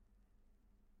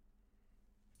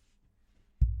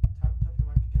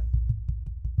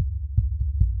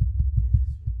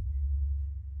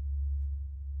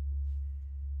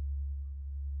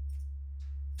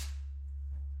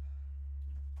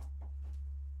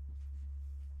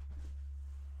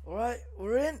Alright,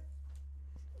 we're in.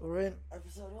 We're in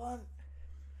episode 1.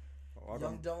 Oh,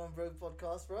 Young, Dumb and Broke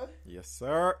podcast, bro. Yes,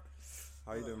 sir.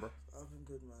 How you doing, bro? I've been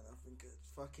good, man. I've been good.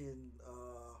 Fucking,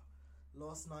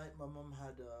 last night my mum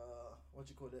had,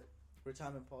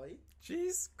 retirement party.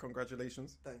 Jeez,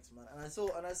 congratulations. Thanks, man. And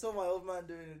I saw my old man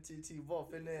doing a TT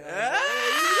bop in there.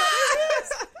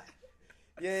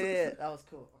 Yeah, that was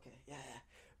cool. Okay, yeah.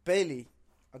 Bailey,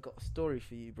 I got a story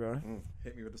for you, bro.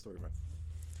 Hit me with the story, man.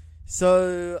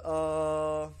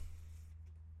 So,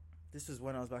 this was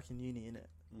when I was back in uni, innit?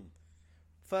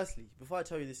 Firstly, before I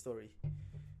tell you this story,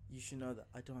 you should know that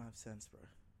I don't have sense, bro.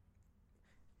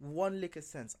 One lick of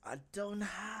sense. I don't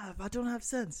have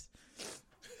sense.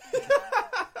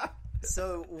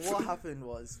 So what happened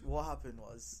was,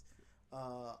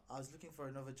 I was looking for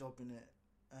another job in it,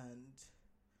 and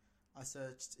I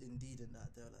searched Indeed and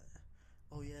that. They were like,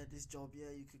 oh yeah, this job,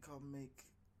 yeah, you could come make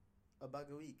a bag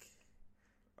a week.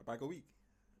 A bag a week?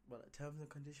 But like, terms and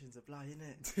conditions apply,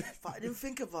 innit? But I didn't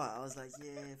think about it. I was like,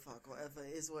 yeah, fuck, whatever,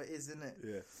 it is what it is, innit?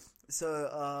 Yeah. So,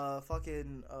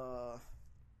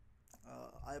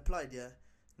 I applied, yeah.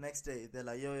 Next day, they're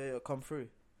like, yo, come through.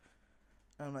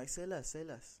 And I'm like, say less.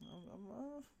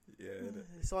 Yeah.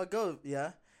 So I go,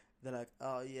 yeah. They're like,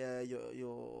 oh, yeah,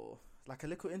 you're like a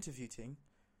little interview thing.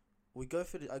 I go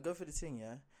for the thing,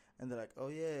 yeah. And they're like, oh,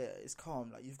 yeah, it's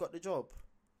calm. Like, you've got the job.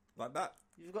 Like that?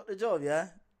 You've got the job, yeah?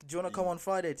 Do you want to come on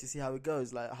Friday to see how it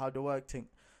goes? Like, how the work thing.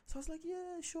 So I was like,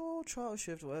 yeah, sure, trial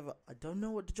shift, whatever. I don't know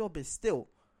what the job is still.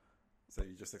 So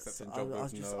you just accepted the I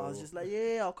was just like,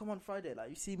 yeah, I'll come on Friday.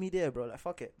 Like, you see me there, bro. Like,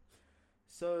 fuck it.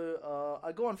 So,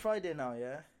 I go on Friday now,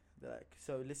 yeah? They're like,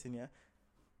 so listen, yeah?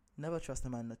 Never trust a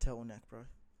man in a turtleneck, bro.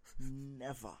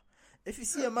 Never. If you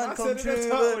see a man come through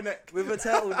with a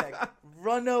turtleneck,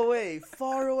 run away,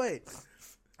 far away.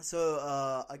 So,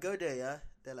 I go there, yeah?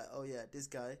 They're like, oh, yeah, this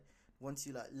guy, once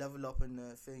you, like, level up in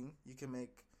the thing, you can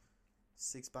make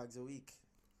 6 bags a week.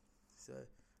 So...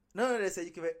 No, they said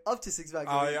you can make up to 6 bags.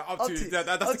 Oh, yeah, up to.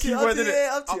 That's the key word, isn't it?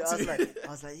 Yeah, up to.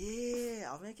 I was like, yeah,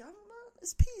 I'll make it.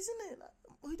 It's peas, isn't it? Like,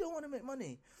 we don't want to make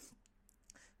money.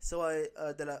 So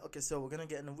they're like, okay, so we're going to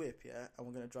get in a whip, yeah? And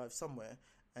we're going to drive somewhere.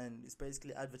 And it's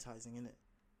basically advertising, innit?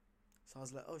 So I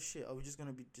was like, oh, shit, are we just going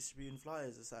to be distributing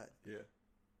flyers or something? Yeah.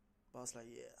 But I was like,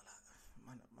 yeah,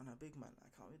 man, a big man. I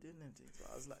can't be doing anything. So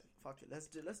I was like, fuck it, let's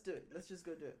do it. Let's just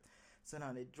go do it. So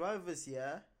now they drive us,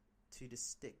 yeah, to the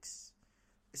sticks.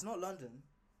 It's not London.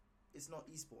 It's not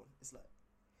Eastbourne. It's like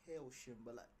Hailsham,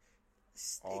 but like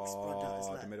sticks, brother. It's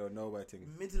like the middle of nowhere thing.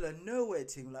 Middle of nowhere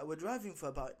thing. Like, we're driving for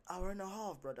about an hour and a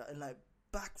half, brother, and like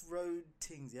back road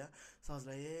things, yeah. So I was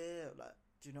like, yeah, like,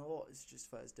 do you know what? It's just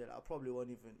first day. Like, I probably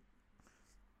won't even.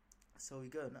 So we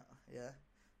go now, yeah.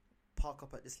 Park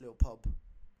up at this little pub,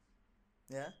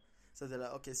 yeah. So they're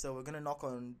like, okay, so we're gonna knock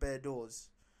on bare doors.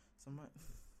 So I'm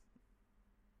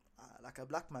like a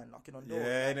black man knocking on doors.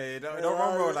 Yeah, like,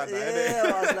 don't roll like that.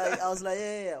 Yeah, I was like,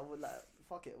 yeah. We're like,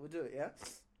 fuck it, we'll do it, yeah.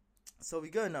 So we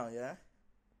go now, yeah.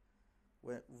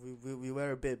 We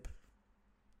wear a bib,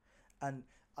 and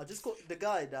I just call the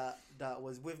guy that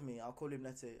was with me. I'll call him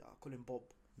Bob.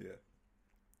 Yeah.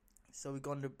 So we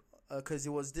gone to because it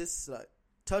was this like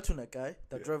turtleneck guy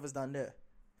that drove us down there.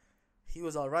 He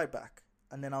was our ride back,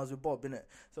 and then I was with Bob, innit?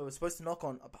 So we're supposed to knock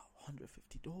on about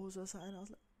 150 doors or something. I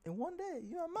was like, in one day,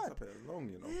 you are mad. That's a bit long,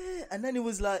 you know. Yeah, and then it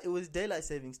was daylight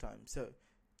savings time, so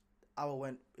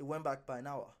it went back by an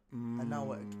hour, and now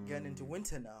we're getting into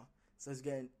winter now, so it's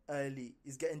getting early.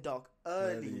 It's getting dark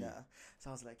early now.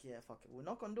 So I was like, yeah, fuck it. We'll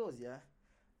knock on doors, yeah.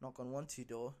 Knock on 1-2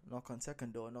 door, knock on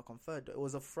second door, knock on third door. It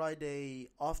was a Friday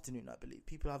afternoon, I believe.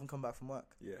 People haven't come back from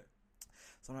work. Yeah.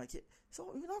 So I'm like, yeah.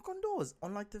 So we knock on doors.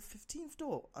 On like the 15th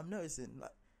door, I'm noticing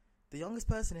like the youngest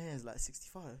person here is like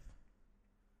 65.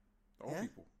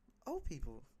 Old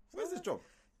people. Where's this job?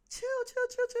 Chill.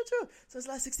 So it's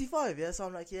like 65, yeah. So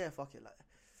I'm like, yeah, fuck it. Like,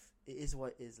 it is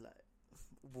what it is. Like,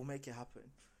 we'll make it happen.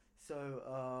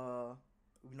 So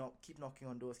we keep knocking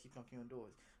on doors.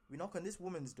 We knock on this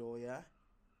woman's door, yeah,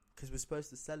 because we're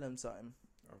supposed to sell them something.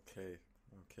 Okay.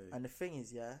 And the thing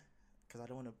is, yeah, because I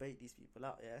don't want to bait these people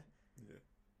out, yeah.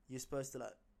 You're supposed to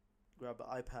like grab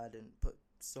an iPad and put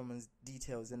someone's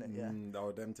details in it, yeah.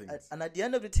 Them things. And at the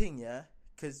end of the thing, yeah,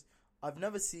 because I've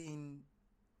never seen,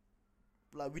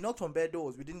 like, we knocked on bare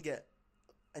doors. We didn't get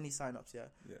any sign-ups, yeah?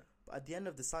 Yeah. But at the end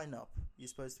of the sign-up, you're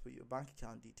supposed to put your bank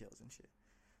account details and shit.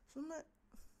 So I'm like,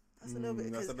 that's a little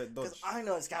bit, because I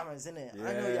know scammers, innit? Yeah.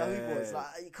 I know Yahoo boys.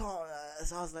 Like, you can't,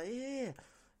 so I was like, yeah.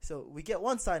 So we get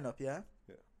one sign-up, yeah?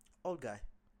 Yeah. Old guy.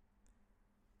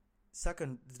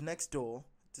 Second, the next door,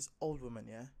 this old woman,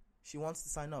 yeah? She wants to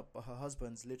sign up, but her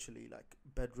husband's literally, like,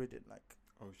 bedridden, like,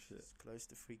 Oh shit. It's close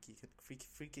to free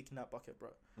kick in that bucket, bro.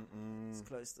 It's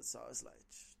close to, so I was like,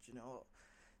 do you know what?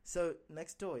 So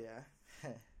next door, yeah,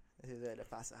 this is where the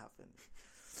passer happened.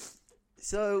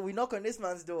 So we knock on this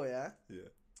man's door, yeah. Yeah.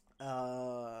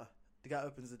 The guy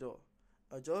opens the door.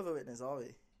 A Jehovah's Witness, are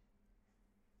we?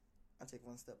 I take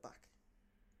one step back.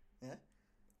 Yeah,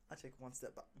 I take one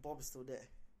step back. Bob is still there.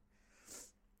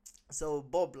 So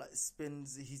Bob like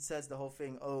spins. He says the whole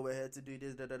thing. Oh, we're here to do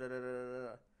this. Da, da, da, da, da,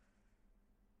 da.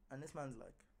 And this man's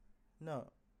like,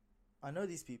 no, I know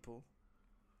these people.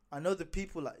 I know the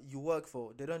people like you work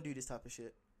for. They don't do this type of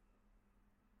shit.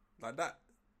 Like that.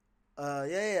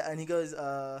 Yeah. And he goes,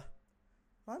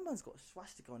 my man's got a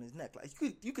swastika on his neck. Like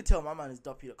you could tell my man is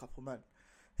duppy a couple man.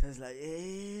 So he's like,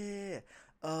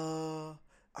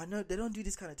 I know they don't do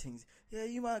this kind of things. Yeah,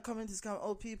 you might come in to scam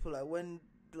old people like when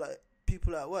like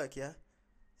people at work, yeah.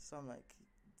 So I'm like,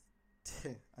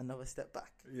 another step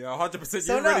back. Yeah, 100%.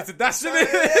 So You're now, ready to dash in yeah,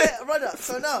 it. brother.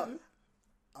 So now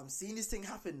I'm seeing this thing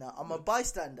happen. Now I'm a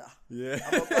bystander. Yeah,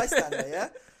 I'm a bystander. Yeah.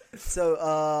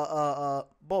 So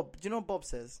Bob, do you know what Bob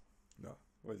says? No,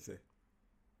 what did he say?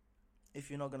 If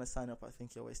you're not gonna sign up, I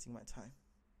think you're wasting my time.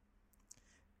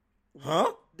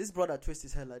 Huh? This brother twists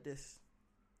his head like this.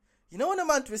 You know when a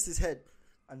man twists his head,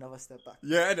 another step back.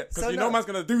 Yeah, because So you know man's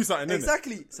gonna do something.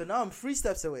 Exactly. So now I'm 3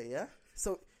 steps away. Yeah.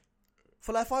 So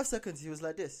for like 5 seconds, he was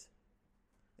like this.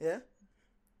 Yeah.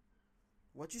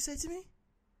 What'd you say to me?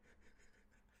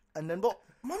 And then Bob,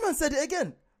 my man said it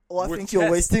again. Oh, I With think you're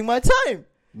chest. wasting my time.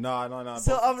 No.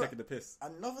 So Bob's I'm taking the piss.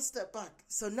 Another step back.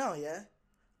 So now, yeah,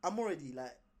 I'm already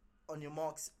like on your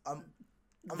marks. I'm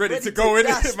ready to go in.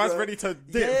 dash, Man's bro. ready to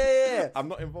dip. Yeah. I'm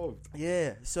not involved.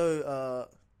 Yeah. So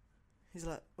he's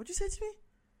like, what'd you say to me?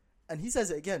 And he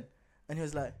says it again. And he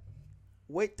was like,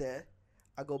 wait there.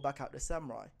 I go back out the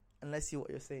samurai. And let's see what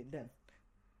you're saying then.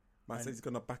 Man says he's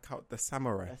gonna back out the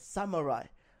samurai. A samurai.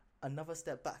 Another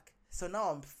step back. So now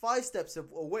I'm 5 steps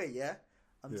away, yeah?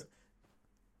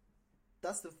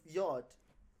 That's the yard.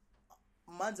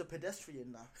 Man's a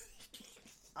pedestrian now.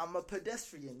 I'm a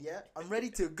pedestrian, yeah? I'm ready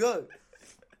to go.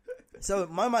 So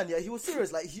my man, yeah, he was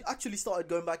serious. Like, he actually started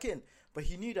going back in. But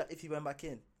he knew that if he went back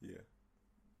in, Yeah.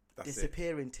 That's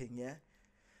disappearing thing, yeah?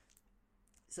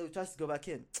 So he tries to go back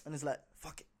in. And he's like,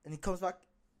 fuck it. And he comes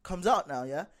out now,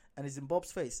 yeah? And he's in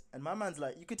Bob's face. And my man's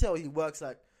like, you could tell he works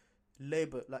like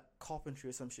labor, like carpentry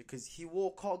or some shit. Because he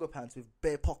wore cargo pants with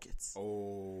bare pockets.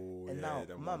 Oh, And yeah. now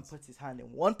them man ones. puts his hand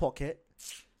in one pocket.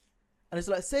 And it's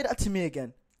like, say that to me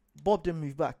again. Bob didn't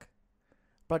move back.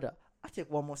 Brother, I take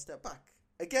one more step back.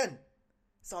 Again.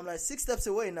 So I'm like 6 steps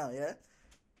away now, yeah?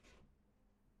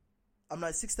 I'm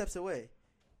like 6 steps away.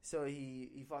 So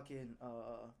he fucking,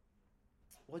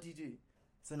 what do you do?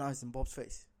 So now he's in Bob's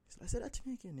face. He's like, say that to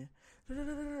me again,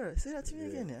 yeah? Say that to me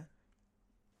again, yeah?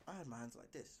 I had my hands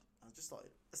like this. I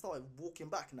started walking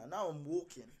back now. Now I'm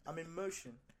walking. I'm in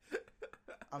motion.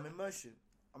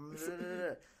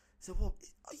 So Bob,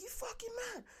 are you fucking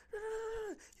mad?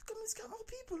 You come and scam all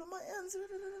people on my hands.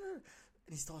 And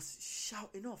he starts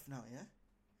shouting off now, yeah?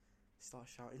 He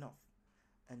starts shouting off.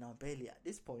 And now Bailey, at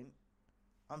this point,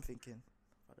 I'm thinking,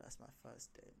 oh, that's my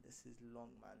first day. This is long,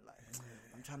 man. Like,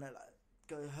 I'm trying to like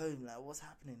go home. Like, what's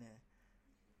happening here?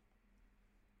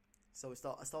 So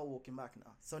I start walking back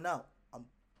now. So now I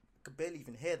could barely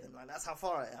even hear them. Like, that's how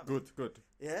far I am. Good.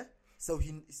 Yeah. So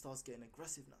he starts getting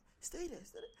aggressive now. Stay there.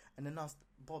 And then now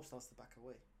Bob starts to back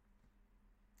away.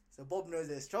 So Bob knows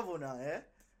there's trouble now. Yeah.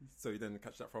 So you didn't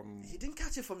catch that from... He didn't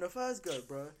catch it from the first go,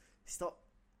 bro.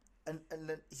 And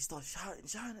then he starts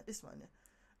shouting at this man. Yeah.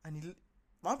 And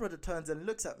my brother turns and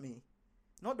looks at me.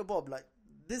 Not the Bob, like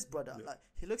this brother. Yeah. Like,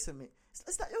 he looks at me.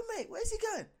 Is that your mate? Where's he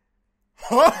going?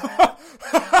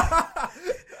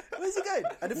 Where's he going?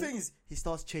 And the thing is, he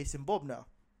starts chasing Bob now.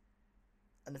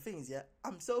 And the thing is, yeah,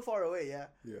 I'm so far away, yeah.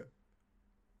 Yeah.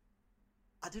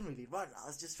 I didn't really run. I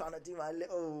was just trying to do my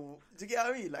little, do you get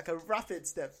what I mean? Like a rapid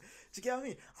step. Do you get what I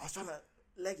mean? I was trying to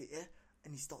leg it, yeah.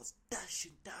 And he starts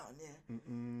dashing down, yeah.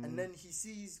 And then he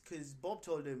sees, because Bob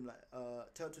told him, like,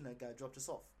 turtleneck guy dropped us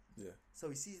off. Yeah. So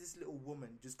he sees this little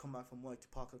woman just come back from work to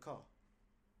park her car.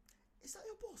 Is that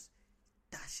your boss?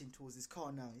 Dashing towards his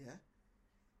car now, yeah?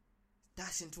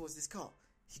 Dashing towards this car.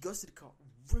 He goes to the car,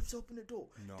 rips open the door.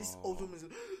 No. This old woman's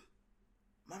like,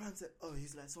 my man said, oh,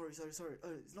 he's like, sorry. Oh,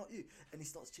 it's not you. And he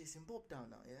starts chasing Bob down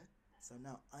now, yeah? So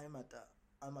now I'm at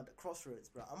the crossroads,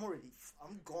 bro.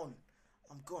 I'm gone.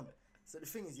 So the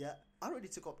thing is, yeah, I already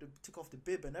took off the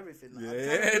bib and everything. Like,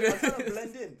 I'm trying to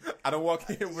blend in. I don't walk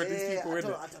in with these people in it.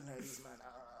 I don't know these, man.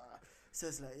 So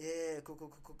it's like, yeah,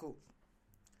 cool.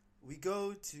 We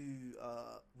go to,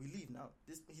 we leave now.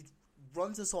 He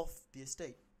runs us off the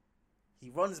estate. He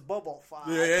runs Bob off.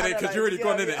 Yeah, because you're already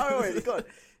gone, innit? I'm already gone.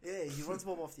 Yeah, he runs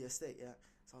Bob off the estate, yeah.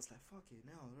 So I was like, fuck it,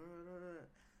 now.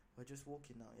 We're just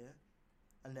walking now, yeah.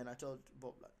 And then I told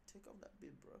Bob, like, take off that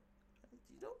bib, bro.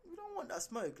 You don't want that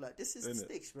smoke. Like, this is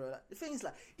sticks, bro. Like, the thing is,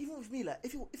 like, even with me, like,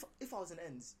 if I was an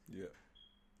ends, yeah,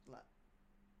 like,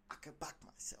 I could back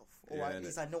myself, or Yeah, at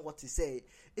least I know what to say.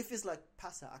 If it's like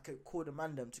Passa, I could call the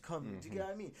man them to come. Do you get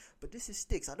what I mean? But this is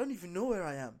sticks. I don't even know where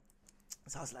I am.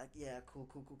 So I was like, yeah, cool,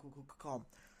 calm.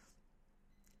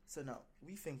 So now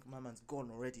we think my man's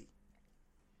gone already.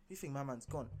 We think my man's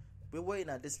gone. We're waiting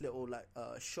at this little like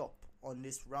shop on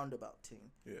this roundabout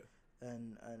thing. yeah.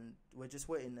 And we're just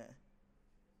waiting there.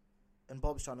 And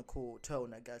Bob's trying to tell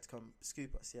that guy to come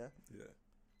scoop us, yeah? Yeah.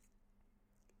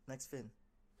 Next thing,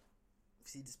 we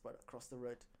see this brother across the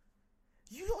road.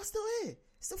 You lot are still here?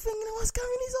 Still thinking of us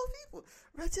carrying these old people?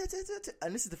 Right.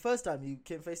 And this is the first time you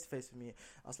came face to face with me.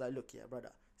 I was like, look, yeah,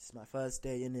 brother, this is my first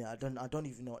day in here. I don't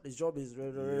even know what this job is.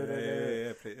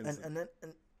 Yeah.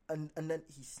 And then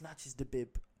he snatches the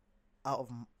bib out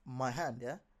of my hand,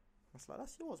 yeah? I was like,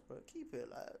 that's yours, bro. Keep it.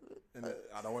 Like,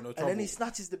 I don't want no trouble. And then he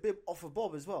snatches the bib off of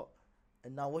Bob as well.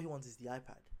 And now what he wants is the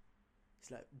iPad. He's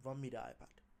like, run me the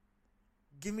iPad.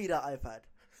 Give me the iPad.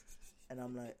 And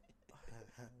I'm like,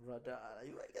 brother,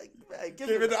 give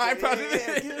me the iPad.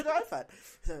 Yeah, give me the iPad.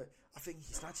 So I think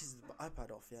he snatches the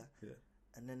iPad off, yeah? Yeah.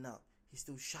 And then now he's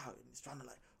still shouting. He's trying to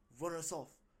like run us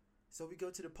off. So we go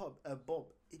to the pub.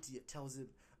 Bob, idiot, tells him,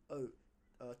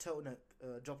 Turtleneck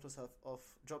dropped us off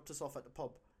at the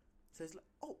pub. So he's like,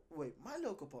 oh, wait, my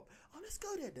local pub. Oh, let's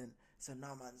go there then. So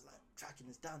now man's like tracking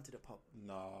us down to the pub.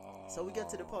 No. So we get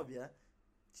to the pub, yeah?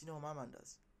 Do you know what my man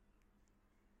does?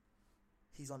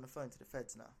 He's on the phone to the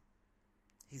feds now.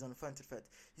 He's like,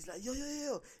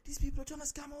 yo, these people are trying to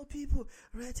scam old people.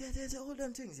 All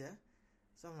them things, yeah?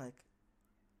 So I'm like,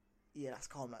 yeah, that's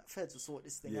calm, man. Feds will sort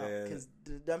this thing out. Because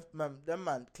them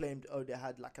man claimed, they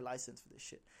had like a license for this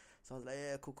shit. So I was like,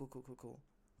 yeah, cool.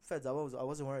 Feds, I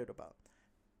wasn't worried about.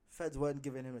 Feds weren't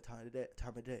giving him a time of day. Do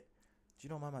you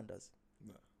know what my man does?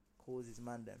 No. Calls his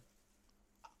man then.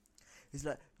 He's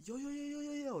like, yo,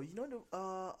 you know the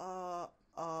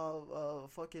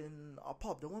fucking our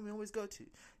pub, the one we always go to.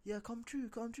 Yeah, come true.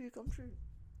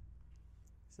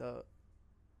 So,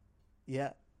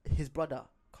 yeah, his brother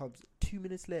comes 2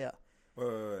 minutes later.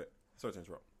 Wait. Sorry to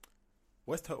interrupt.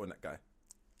 Where's Toto and that guy?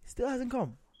 Still hasn't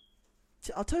come.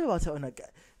 I'll tell you about Toto and that guy.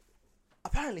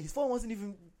 Apparently, his phone wasn't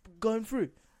even going through.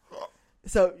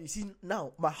 So, you see,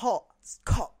 now, my heart's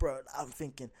cut, bro. I'm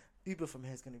thinking, Uber from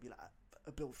here is going to be like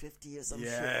a bill 50 or some shit.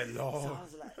 Yeah, Lord. So I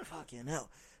was like, fucking hell.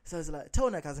 So it's like,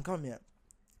 Tonek hasn't come yet.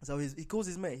 So he calls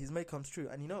his mate comes through.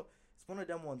 And you know, it's one of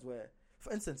them ones where,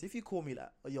 for instance, if you call me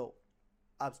like, oh, yo,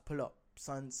 Abs, pull up,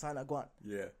 sign a guan.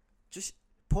 Yeah. Just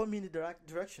point me in the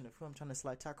direction of who I'm trying to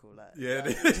slide tackle. Like, yeah.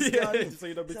 So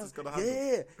you know business gonna happen.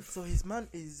 Yeah. So his man,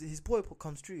 his boy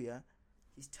comes through, yeah?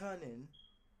 He's turning.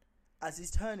 As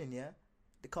he's turning, yeah?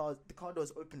 The car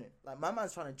door's opening. Like, my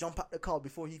man's trying to jump out the car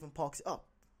before he even parks it up.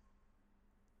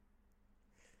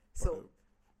 So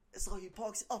he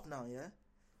parks it up now, yeah?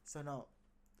 So now,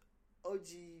 OG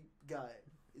guy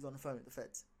is on the phone with the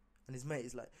feds. And his mate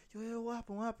is like, yo, what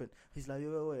happened? He's like,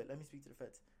 yo, wait, let me speak to the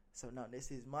feds. So now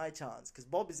this is my chance. Because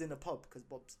Bob is in the pub. Because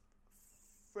Bob's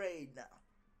afraid now.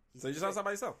 So you're just outside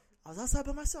by yourself? I was outside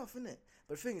by myself, innit?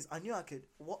 But the thing is, I knew I could...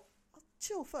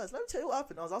 Chill first. Let me tell you what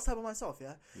happened. I was outside by myself,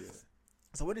 yeah? Yeah.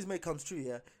 So when his mate comes through,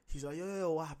 yeah, he's like,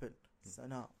 yo, what happened? So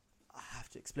now, I have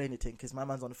to explain it to him because my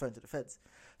man's on the phone to the feds.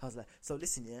 I was like, so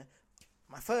listen, yeah, it's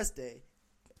my first day.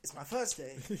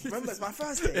 Remember, it's my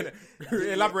first day.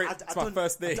 Elaborate, it's my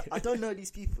first day. I don't know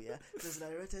these people, yeah? So it's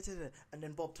like, and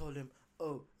then Bob told him,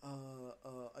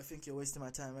 I think you're wasting my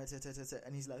time.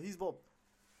 And he's like, who's Bob?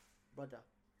 Brother,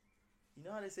 you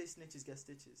know how they say snitches get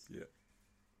stitches? Yeah.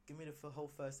 Give me the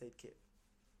whole first aid kit.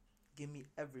 Give me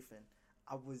everything.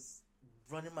 I was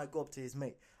running my go up to his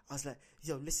mate. I was like,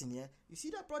 yo, listen, yeah, you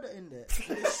see that brother in there?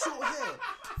 With short hair,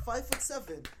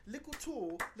 5'7", little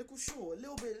tall, little short, a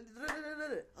little bit.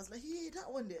 I was like, yeah,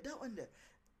 that one there.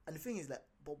 And the thing is, like,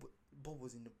 Bob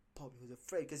was in the pub. He was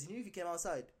afraid because he knew if he came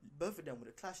outside, both of them would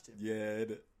have clashed him. Yeah.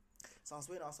 So I was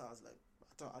waiting outside. I was like,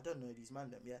 I don't know these man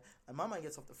them, yeah. And my man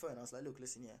gets off the phone. I was like, look,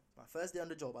 listen, yeah, my first day on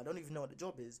the job. I don't even know what the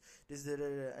job is.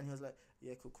 And he was like,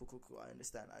 yeah, cool. I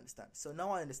understand. So now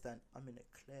I understand. I'm in a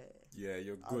clear. Yeah,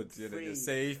 you're good. You're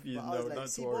safe. You but know, I was like, not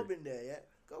see to worry. Bob in there, yeah.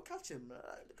 Go catch him.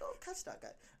 Go catch that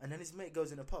guy. And then his mate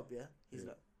goes in a pub, yeah. He's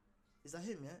like, is that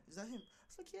him? Yeah, is that him? I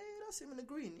was like, yeah, that's him in the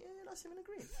green. Yeah, that's him in the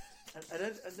green.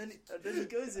 and then he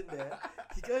goes in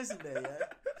there. Yeah.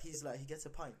 He's like, he gets a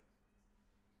pint,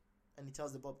 and he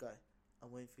tells the Bob guy,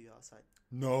 I'm waiting for you outside.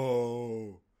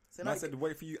 No. So Man now said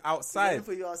wait for you I'm outside. waiting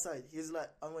for you outside. He's like,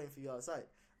 I'm waiting for you outside.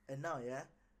 And now, yeah,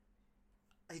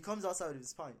 he comes outside with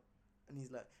his pint. And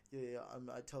he's like, yeah,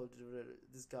 I told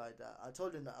this guy that. I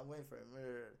told him that I'm waiting for him.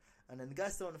 And then the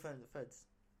guy's still on the phone with the feds.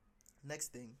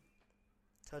 Next thing,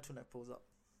 turtleneck pulls up.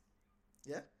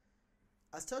 Yeah?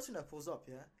 As turtleneck pulls up,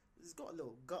 yeah, he's got a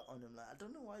little gut on him. Like, I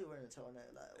don't know why you're wearing a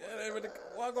turtleneck. Like,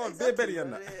 why got beer belly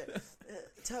on that? Yeah.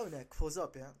 Turtleneck pulls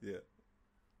up, yeah? Yeah.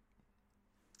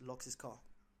 Locks his car.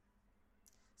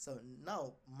 So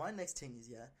now, my next thing is,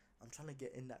 yeah, I'm trying to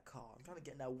get in that car. I'm trying to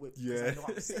get in that whip. Yeah. I know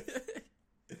I'm safe.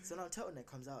 So now turtleneck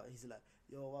comes out. He's like,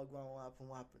 yo, what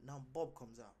happened? Now Bob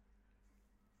comes out.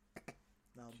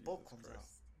 Jesus Bob comes Christ.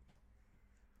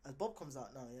 out. As Bob comes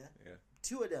out now, yeah? Yeah.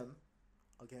 Two of them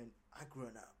are getting aggro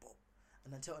at Bob.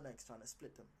 And then turtleneck's trying to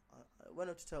split them. I went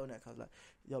up to turtleneck. I was like,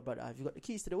 yo, brother, have you got the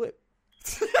keys to the whip?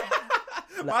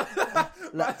 I've got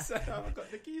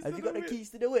the keys. Have you got the keys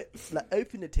to the whip? Like,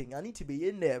 open the thing. I need to be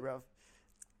in there, bruv.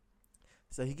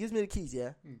 So he gives me the keys,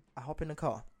 yeah? I hop in the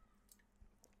car.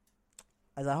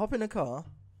 As I hop in the car,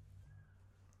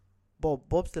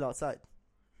 Bob's still outside.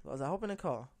 So as I hop in the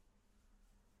car,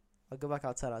 I go back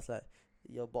outside. I was like,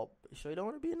 yo, Bob, you sure you don't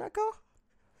want to be in that car?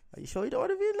 Are you sure you don't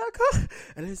want to be in that car?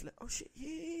 And he's like, oh shit,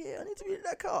 yeah, I need to be in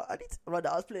that car. Right,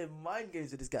 I was playing mind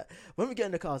games with this guy. When we get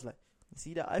in the car, I was like, you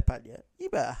see that iPad, yeah? You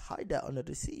better hide that under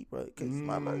the seat, bro, because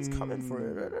my man's coming for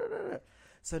it.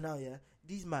 So now, yeah,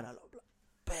 these men are like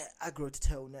bare aggro to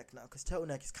turtleneck now, because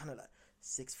turtleneck is kind of like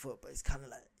 6 foot, but it's kind of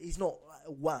like, he's not like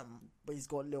a wham, but he's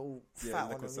got a little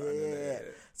fat on him. Yeah.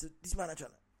 So these men are trying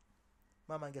to,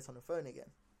 my man gets on the phone again.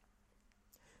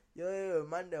 Yo,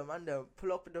 man,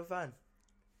 pull up in the van.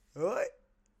 Alright?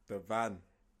 The van.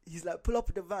 He's like, pull up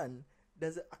in the van.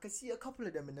 I can see a couple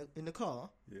of them in the car.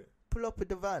 Yeah. Pull up in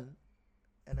the van.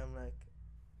 And I'm like,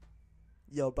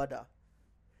 yo, brother,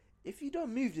 if you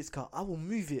don't move this car, I will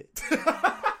move it.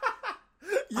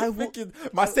 You're thinking,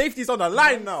 my safety's on the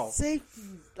line now. Safety.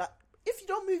 Like, if you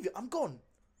don't move it, I'm gone.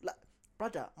 Like,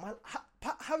 brother,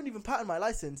 haven't even patterned my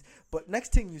license, but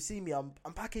next thing you see me, I'm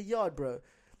back a yard, bro.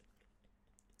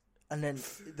 And then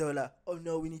they were like, oh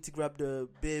no, we need to grab the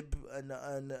bib and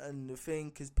the thing,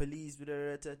 because police,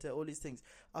 all these things.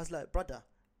 I was like, brother,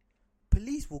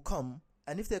 police will come,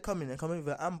 and if they're coming, they're coming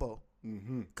with an ambo.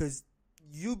 Because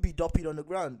you be doppied on the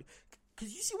ground.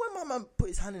 Because you see when my man put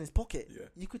his hand in his pocket,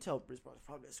 you could tell Briz was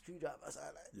probably a screwdriver.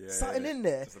 Something in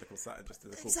there. Just a little satin, just a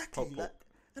little exactly. pop. Like,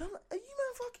 and I'm like, are you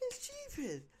man fucking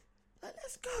stupid? Like,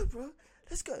 let's go, bro.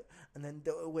 Let's go. And then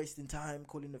they were wasting time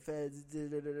calling the feds.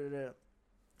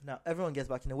 Now, everyone gets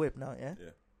back in the whip now, yeah? Yeah.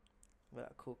 We're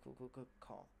like, cool,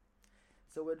 calm.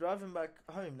 So we're driving back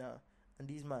home now, and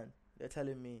these man, they're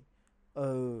telling me,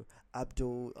 oh,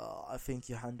 Abdul, I think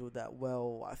you handled that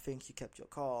well. I think you kept your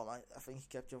calm. I think you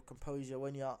kept your composure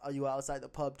when you were outside the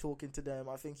pub talking to them.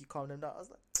 I think you calmed them down. I was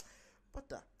like,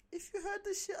 brother, if you heard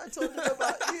the shit I told them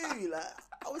about you, like,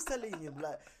 I was telling him,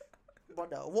 like,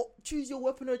 brother, choose your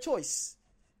weapon of choice.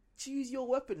 Choose your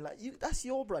weapon, like, that's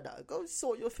your brother. Go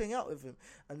sort your thing out with him.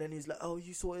 And then he's like, oh,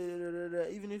 you sorted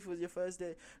it, even if it was your first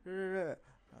day. I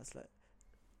was like,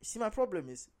 you see, my problem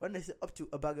is when they said up to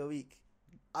a bag a week,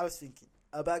 I was thinking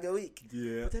a bag a week.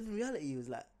 Yeah. But then in reality, it was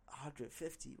like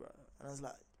 150, bro. And I was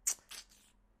like,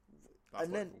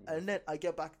 and then I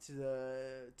get back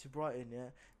to Brighton. Yeah,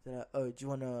 they're like, oh, do you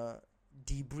wanna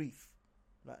debrief?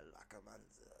 Like a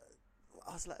man's.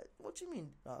 I was like, what do you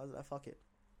mean? I was like, fuck it.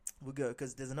 We'll go,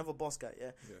 because there's another boss guy,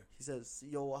 yeah? He says,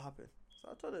 yo, what happened? So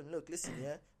I told him, look, listen,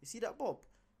 yeah? You see that Bob?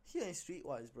 He ain't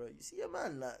streetwise, bro. You see a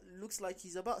man that looks like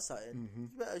he's about something. You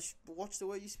better watch the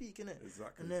way you speak, innit?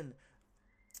 Exactly. And then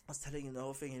I was telling him the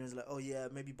whole thing, and he was like, oh, yeah,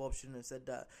 maybe Bob shouldn't have said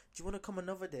that. Do you want to come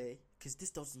another day? Because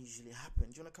this doesn't usually happen.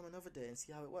 Do you want to come another day and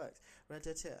see how it works? Right,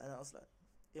 and I was like,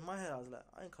 in my head, I was like,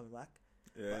 I ain't coming back.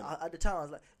 Yeah. At the time, I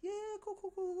was like, yeah,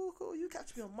 cool. You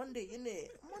catch me on Monday, innit?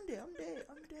 Monday, I'm there.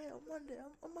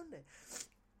 On Monday.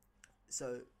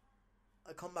 So,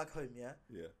 I come back home, yeah?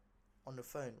 Yeah. On the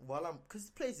phone. Because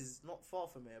the place is not far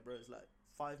from here, bro. It's like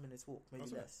 5 minutes walk,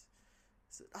 maybe less.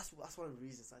 So, that's one of the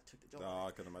reasons I took the job. Oh,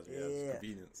 I can imagine, it's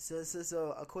convenience.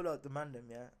 So, I called out the man,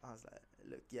 yeah? I was like,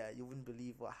 look, yeah, you wouldn't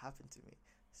believe what happened to me.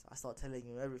 So, I started telling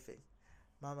him everything.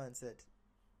 My man said,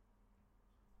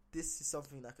 this is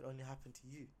something that could only happen to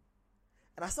you.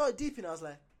 And I started deeping. I was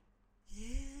like,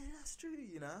 yeah, that's true,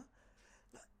 you know.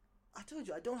 Like, I told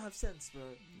you, I don't have sense, bro.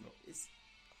 No. It's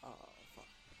fuck.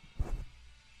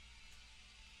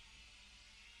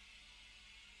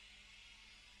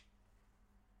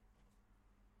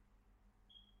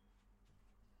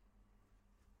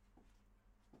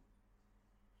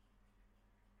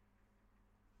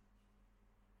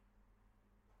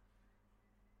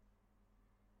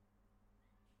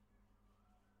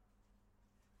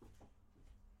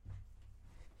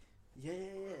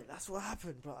 Yeah. That's what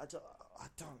happened, bro. I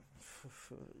don't.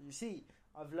 You see,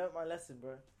 I've learnt my lesson,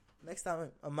 bro. Next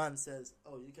time a man says,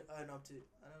 "Oh, you can earn up to,"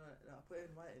 I don't know. I'll put it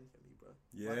in writing for me, bro.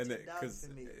 Yeah, because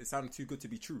it sounded too good to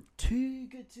be true. Too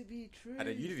good to be true. And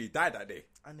then you nearly died that day.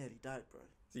 I nearly died, bro.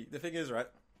 See, the thing is, right?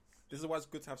 This is why it's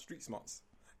good to have street smarts.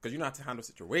 Because you know how to handle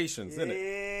situations,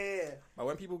 innit? Yeah. But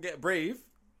when people get brave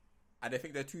and they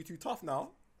think they're too tough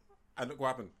now, and look what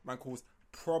happened. Man caused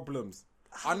problems.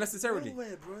 Unnecessarily.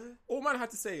 Nowhere, bro. All man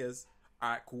had to say is,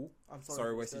 alright, cool. I'm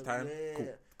sorry waste your time. Yeah.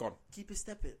 Cool. Gone. Keep it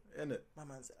stepping. Innit? My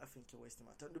man said, I think you're wasting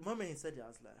my time. The moment he said it, I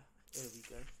was like, here we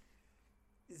go.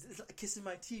 It's like kissing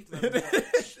my teeth, man.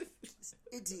 It's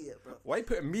idiot, bro. Why are you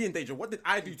putting me in danger? What did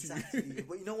I do to you?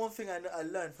 But you know, one thing I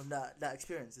learned from that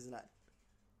experience is like,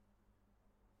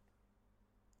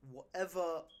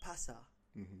 whatever passer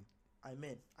I'm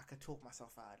in, I can talk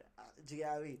myself out of it. Do you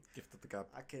get what I mean? Gift of the gab.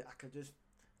 I could just,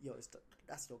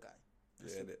 that's your guy.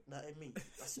 That ain't me.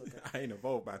 That's your guy. I ain't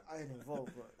involved, man. I ain't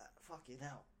involved, bro. Like, fucking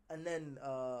hell. And then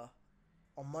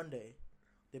on Monday,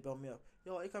 they built me up.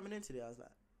 Yo, are you coming in today? I was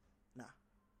like,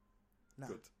 nah.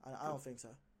 Good. I don't think so.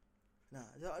 Nah.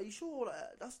 Are you sure? Like,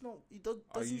 that's not. It doesn't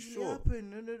Are you usually sure?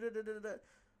 happen.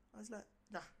 I was like,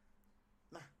 nah.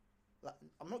 Like,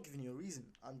 I'm not giving you a reason.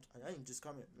 I ain't just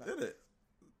coming. Like, Did it?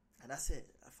 And that's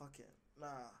it. I fucking nah.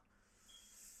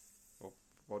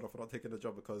 Well, not for not taking the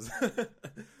job because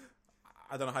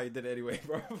I don't know how you did it anyway,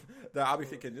 bro. I'll be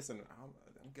thinking, listen,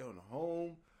 I'm going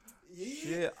home. Yeah.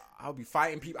 Shit, I'll be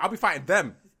fighting people. I'll be fighting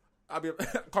them. I'll be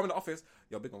coming to the office.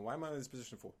 Yo, big man, why am I in this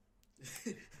position for?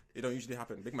 It don't usually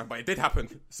happen, big man, but it did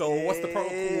happen. So what's the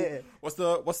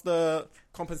protocol? What's the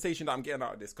compensation that I'm getting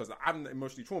out of this? Because I'm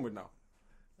emotionally traumatized now.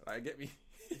 Like, get me.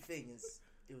 The thing is,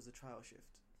 it was a trial shift,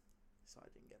 so I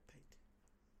didn't get paid.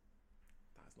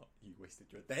 That's not, you wasted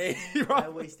your day, bro. I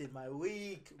wasted my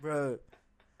week, bro.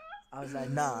 I was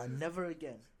like, nah, never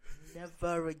again.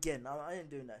 Never again. I ain't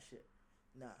doing that shit.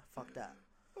 Nah, fuck that.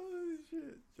 Oh,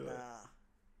 shit. Joe. Nah.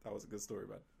 That was a good story,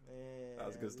 man. Yeah, That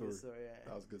was a good story. Yeah.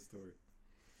 That was a good story.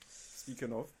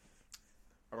 Speaking of,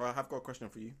 I have got a question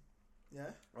for you. Yeah?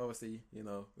 Obviously, you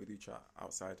know, we do chat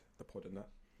outside the pod and that.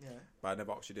 Yeah. But I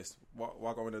never asked you this. What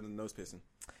got rid of the nose piercing?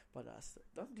 But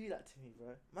don't do that to me,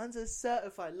 bro. Man's a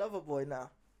certified lover boy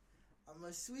now. I'm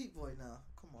a sweet boy now.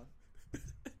 Come on.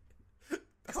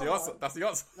 That's the answer. That's the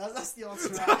answer. That's the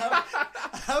answer. Right?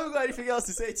 I haven't got anything else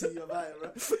to say to you about it,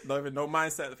 bro. Not even no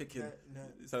mindset thinking.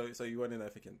 No. So you went in there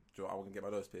thinking, Joe, I want to get my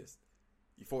nose pierced.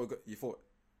 You thought,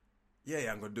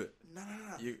 yeah, I'm gonna do it. No.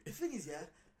 The thing is, yeah,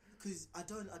 because I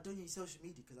don't use social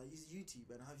media because I use YouTube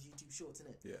and I have YouTube Shorts in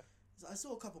it. Yeah. So I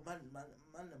saw a couple man them have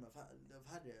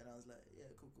had it, and I was like, yeah,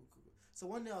 cool. So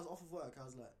one day I was off of work. I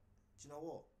was like, do you know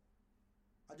what?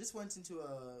 I just went into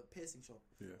a piercing shop.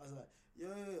 Yeah. I was like,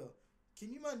 yo,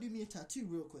 can you man do me a tattoo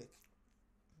real quick?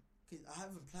 Because I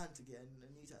haven't planned to get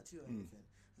a new tattoo or anything.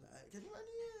 Like, can you man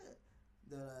do it?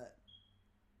 They're like,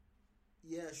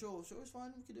 yeah, sure, it's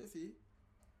fine. We can do it for you.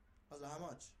 I was like, how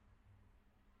much?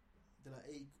 They're like,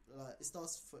 it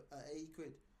starts for 80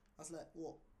 quid. I was like,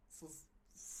 what? For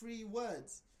 3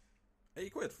 words? 80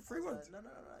 quid for 3 words? Like, no.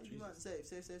 You man,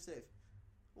 save.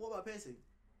 What about piercing?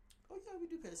 Oh yeah, we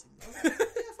do piercing. I was like,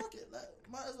 yeah, fuck it. Like,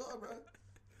 might as well, bro.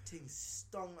 Thing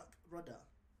stung like rudder.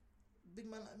 Big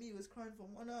man like me was crying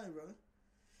from one eye, bro.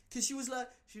 Cause she was like,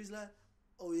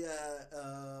 oh yeah,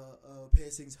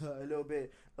 piercings hurt a little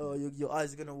bit. Oh, your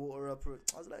eyes are gonna water up.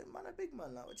 I was like, man, a big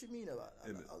man. Like, what you mean about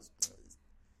that? Like,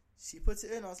 she puts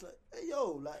it in. I was like, hey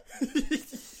yo, like, you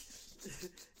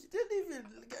didn't even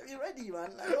get me ready,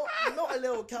 man. Like, not a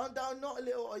little countdown, not a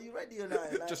little. Are you ready or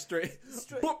not? Like, just straight. And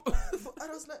I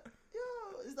was like, yo,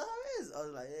 is that how it is? I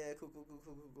was like, yeah, cool.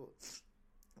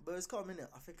 But it's calm, innit?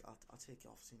 I think I'll take it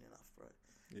off soon enough, bro.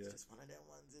 Yeah. It's just one of them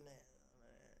ones, innit?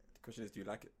 The question is, do you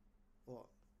like it? What?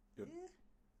 Yeah.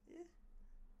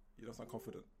 You don't sound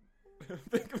confident.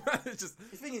 It's just...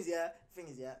 The thing is,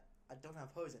 yeah, I don't have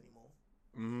hose anymore.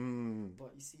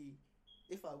 But you see,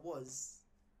 if I was,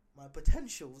 my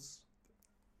potentials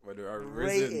whether are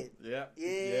rated. Yeah,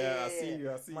 I see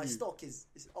you. My stock is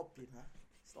up, you know.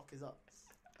 Stock is up.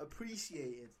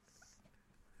 Appreciated.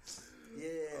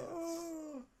 Yeah.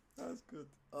 Oh, that's good.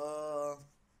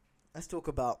 Let's talk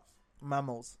about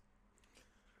mammals.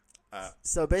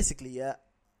 So basically, yeah,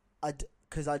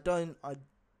 because I don't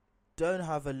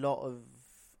have a lot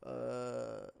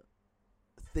of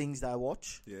things that I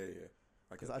watch. Yeah.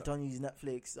 Because I don't use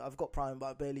Netflix. I've got Prime, but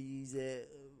I barely use it.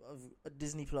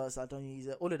 Disney Plus, I don't use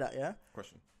it. All of that, yeah.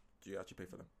 Question: do you actually pay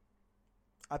for them?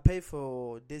 I pay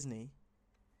for Disney.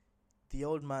 The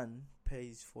old man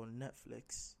pays for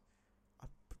Netflix.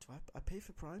 I pay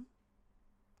for Prime?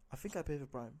 I think I pay for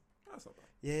Prime. That's not bad.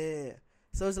 Yeah.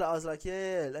 So I was like,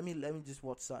 yeah, let me just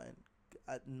watch something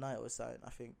at night or something, I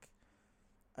think.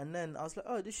 And then I was like,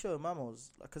 oh, this show,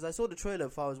 Mammals. Because I saw the trailer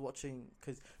if I was watching.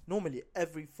 Because normally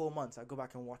every 4 months I go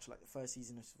back and watch like the first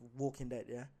season of Walking Dead,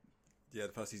 yeah? Yeah,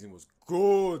 the first season was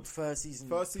good. First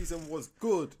season was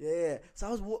good. Yeah. So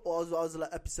I was like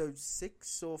episode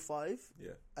 6 or 5.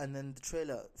 Yeah. And then the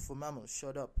trailer for Mammals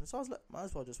showed up. And so I was like, might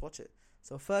as well just watch it.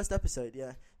 So first episode,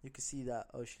 yeah, you can see that,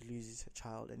 she loses her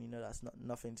child. And you know that's not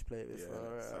nothing to play with.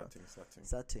 Yeah,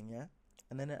 sad thing, yeah?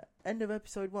 And then at the end of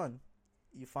episode 1,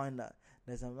 you find that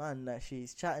there's a man that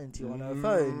she's chatting to on her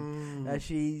phone. And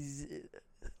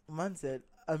man said,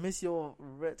 I miss your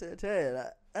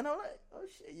red-tail. And I'm like, oh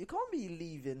shit, you can't be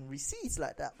leaving receipts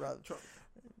like that, bro.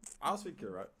 I was thinking,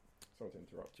 right? Sorry to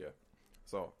interrupt, yeah.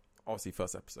 So, obviously,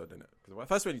 first episode, innit? Because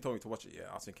first when you told me to watch it, yeah,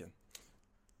 I was thinking,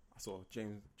 I saw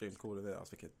James Corden there. I was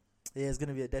thinking, yeah, it's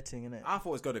gonna be a dead thing, innit? I thought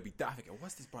it was gonna be that. I thinking,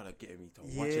 what's this brother getting me to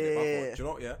watch it? I thought, do you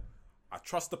know what, yeah? I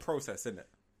trust the process, innit?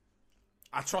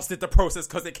 I trusted the process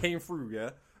because it came through, yeah?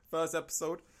 First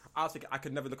episode, I was thinking, I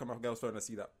could never look at my girl's phone and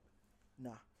see that.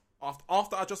 Nah.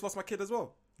 After I just lost my kid as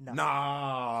well?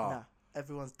 Nah.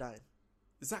 Everyone's dying.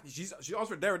 Exactly. She asked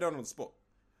for there and down on the spot.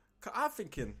 Cause I'm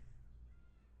thinking,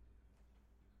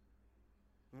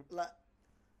 like,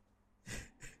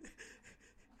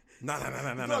 no. You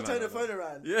gotta turn the phone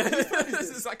around. Yeah,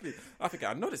 exactly. I think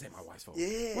I know this ain't my wife's phone.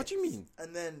 Yeah. What do you mean?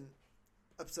 And then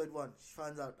episode 1, she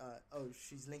finds out,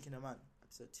 she's linking a man.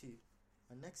 Episode 2,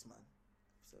 her next man.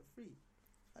 Episode 3,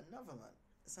 another man.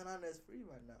 So now there's 3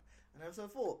 man now. And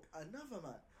episode 4, another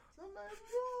man. So I'm like,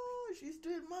 bro, she's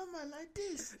doing my man like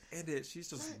this. Edit. She's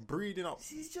just breeding up.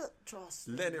 She's just trust.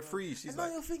 Letting it free. She's and like,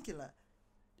 now you're thinking like,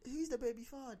 who's the baby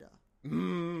father?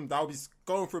 that would be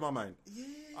going through my mind. Yeah.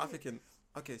 I'm thinking,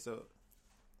 okay, so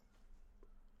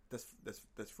there's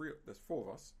 4 of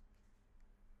us.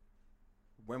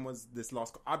 When was this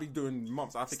last? I'll be doing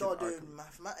months. I think start doing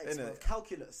mathematics, bro,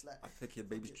 calculus. Like, I think your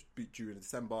baby's due in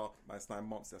December. That's 9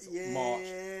 months. That's yeah. March.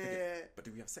 But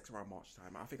do we have sex around March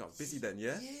time? I think I was busy then.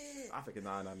 Yeah. I think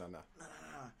nah.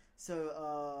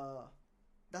 So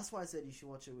that's why I said you should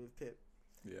watch it with Pip.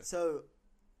 Yeah. So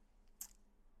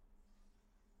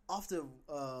after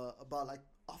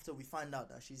we find out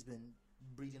that she's been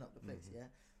breeding up the place, yeah,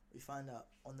 we find out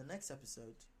on the next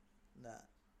episode that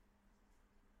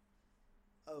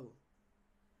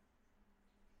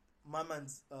my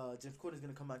man's James Corden's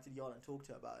gonna come back to the yard and talk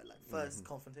to her about it, like first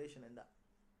confrontation and that.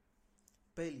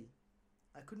 Bailey,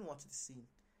 I couldn't watch this scene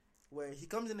where he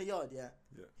comes in the yard, yeah.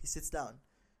 He sits down.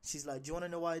 She's like, "Do you want to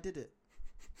know why I did it?"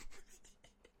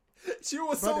 She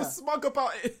was so smug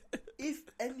about it. If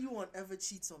anyone ever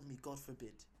cheats on me, God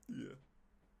forbid. Yeah.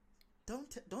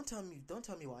 Don't tell me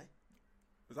why.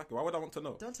 Exactly. Why would I want to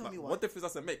know? Don't tell me why. What difference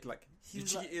does it make? Like, you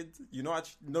cheated. You know,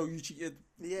 you cheated.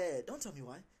 Yeah. Don't tell me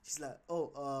why. She's like,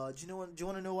 do you want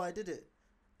to know why I did it?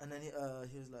 And then he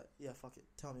was like, yeah, fuck it.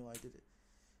 Tell me why I did it.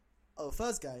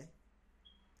 First guy.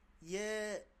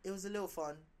 Yeah, it was a little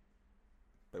fun.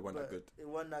 But it wasn't that good. It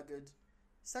wasn't that good.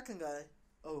 Second guy.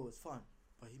 It was fun,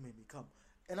 but he made me come.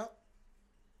 And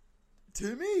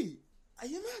to me, are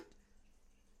you mad?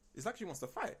 It's like she wants to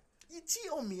fight. You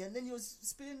cheat on me and then you're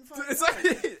spitting fire.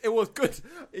 Exactly. It was good.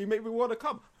 He made me want to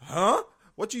come. Huh?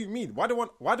 What do you mean? Why do I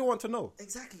want to know?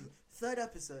 Exactly. Third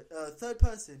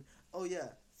person. Oh yeah.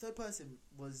 Third person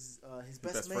was his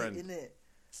best mate friend. In it.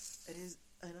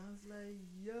 And I was like,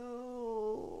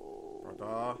 yo.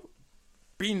 Brother.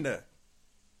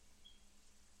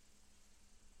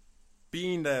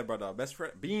 Been there, brother. Best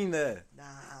friend. Been there. Nah,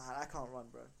 I can't run,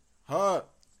 bro.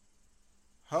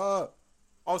 Her.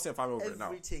 Obviously, I'm fine over it now.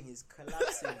 Everything is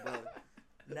collapsing, bro.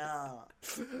 Nah.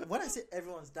 When I say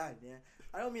everyone's dying, yeah,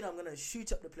 I don't mean I'm gonna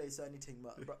shoot up the place or anything,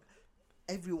 but bro,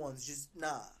 everyone's just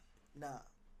nah.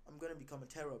 I'm gonna become a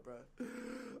terror, bro.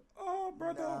 Oh,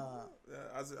 brother. Nah.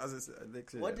 Yeah, as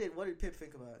it's What did Pip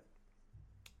think about it?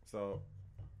 So,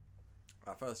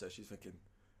 at first, she's thinking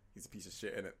he's a piece of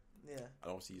shit, innit? Yeah. I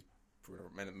don't see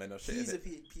men are shit. He's innit?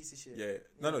 a piece of shit. Yeah.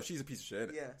 No, she's a piece of shit,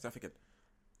 innit? Yeah. So I'm thinking,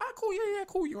 cool, yeah,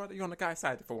 cool. You're on the guy's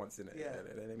side for once, innit? Yeah.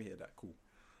 Let me hear that. Cool.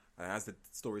 And as the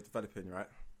story's developing, right?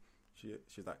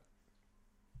 She's like,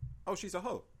 oh, she's a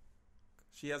hoe.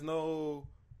 She has no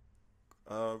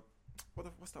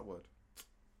what's that word?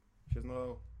 She has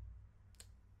no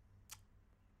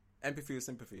empathy or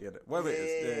sympathy in it. Whatever it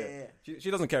is. Yeah.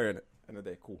 She doesn't care in it. End of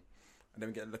the day, cool. And then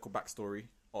we get a little backstory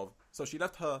of she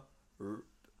left her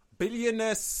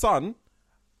billionaire son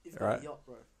got a yacht,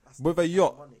 bro. with a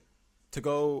yacht to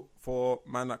go for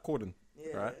man like Corden.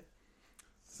 Yeah. Right?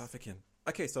 So I'm thinking,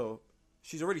 okay, so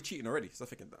she's already cheating already. So I'm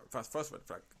thinking, first red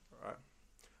flag, right?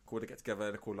 Cool, they get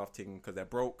together, they call love thing because they're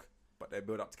broke. but they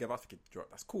build up together. I was thinking,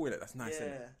 that's cool, innit? That's nice,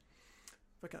 innit?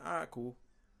 Fucking, alright, cool.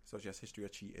 So she has history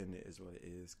of cheating. It is what it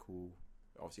is. Cool.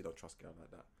 Obviously, don't trust girl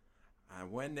like that.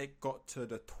 And when they got to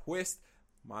the twist,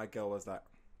 my girl was like,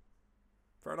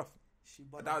 fair enough.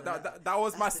 That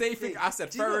was my safe thing. I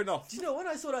said, fair enough. Do you know, when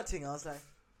I saw that thing, I was like,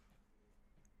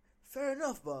 fair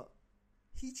enough, but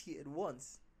he cheated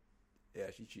once. Yeah,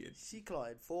 she cheated. She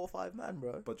clotted 4 or 5 men,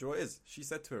 bro. But you know what it is? She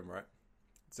said to him, right?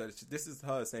 So this is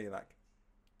her saying, like,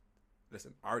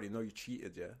 listen, I already know you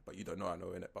cheated, yeah, but you don't know I know,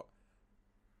 innit? But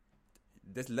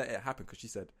just let it happen, because she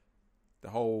said the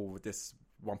whole this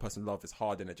one person love is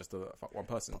hard, innit? Just to fuck one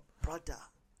person. But brother,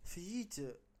 for you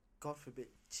to, God forbid,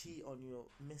 cheat on your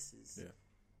missus, yeah,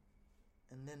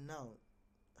 and then now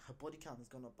her body count has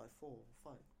gone up by 4 or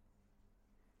 5.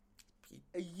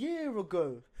 A year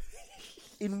ago,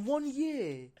 in 1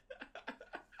 year,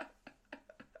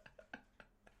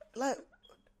 like,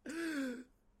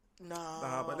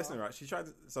 nah. But listen, right? She's trying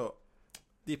to, so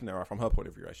deep in there, right, from her point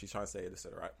of view, right? She's trying to say,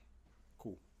 listen, right?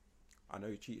 Cool. I know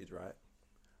you cheated, right?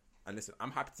 And listen,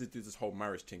 I'm happy to do this whole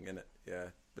marriage thing, innit? Yeah,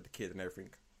 with the kid and everything.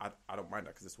 I don't mind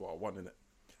that, because it's what I want, innit?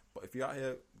 But if you're out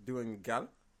here doing gal,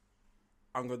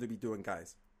 I'm going to be doing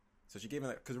guys. So she gave me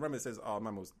that, because remember it says,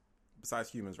 mammals, besides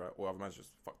humans, right? All other mammals just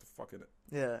fuck the fuck, innit?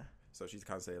 Yeah. So she's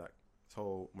kind of say, like, this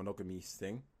whole monogamy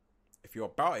thing, if you're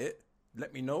about it,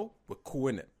 let me know, we're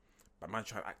cool, innit? But man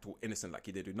tried to act all innocent like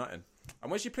he did do nothing. And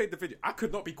when she played the video, I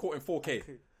could not be caught in 4K.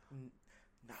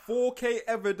 4K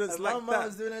evidence like that. My mum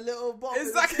was doing a little bob.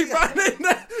 Exactly, man. In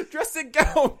that dressing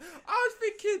gown. I was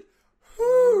thinking,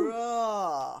 whoo.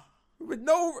 Bruh. With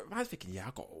no... I was thinking, yeah,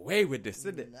 I got away with this,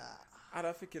 didn't it? Nah. And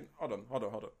I'm thinking, hold on.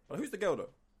 But who's the girl, though?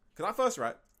 Because at first,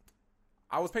 right,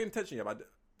 I was paying attention, yeah,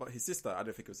 but his sister, I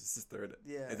didn't think it was his sister, innit?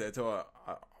 Yeah. And then until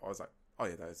I was like, oh,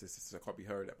 yeah, that is his sister. It can't be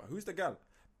her, innit? But who's the girl?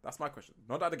 That's my question.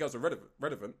 Not that the girls are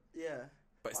relevant. Yeah.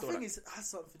 But it's I still think it has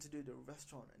something to do with the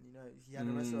restaurant, and you know, he had a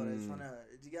restaurant and he's trying to.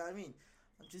 Do you get what I mean?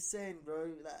 I'm just saying, bro.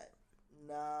 Like,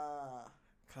 nah.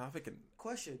 Cause I'm thinking.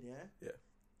 Question, yeah. Yeah.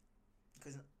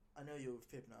 Because I know you're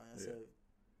with Pip now, yeah? So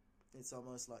it's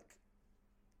almost like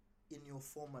in your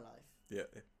former life. Yeah.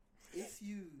 If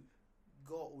you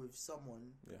got with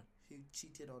someone who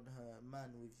cheated on her man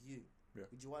with you,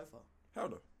 would you wife her? Hell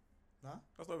no. Nah.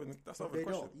 That's not even a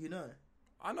question. You know.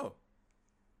 I know.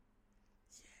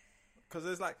 Because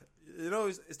it's like, you know,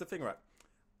 it's the thing, right?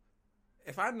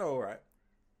 If I know, right,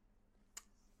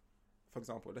 for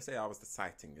example, let's say I was the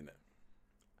sighting, innit?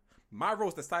 My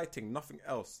role's the sighting, nothing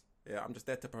else. Yeah, I'm just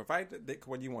there to provide the dick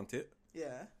when you want it.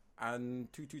 Yeah.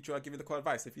 And try to give you the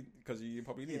advice because you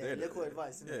probably need it. Local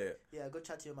advice. Yeah. Go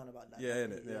chat to your man about that. Yeah,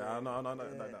 innit? Yeah, I know.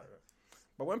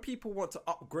 But when people want to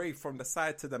upgrade from the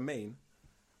side to the main,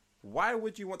 why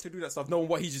would you want to do that stuff knowing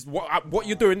what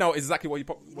you're doing now is exactly what you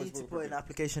need to put an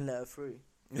application letter through.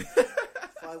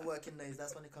 5 working days,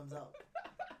 that's when it comes out.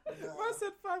 Nah. I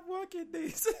said 5 working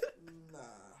days.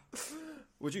 Nah.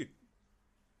 Would you?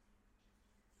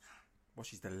 Well,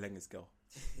 she's the longest girl.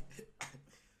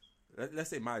 Let's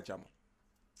say my jam.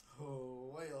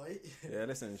 Oh, wait. Yeah,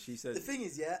 listen, she said... The thing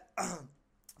is, it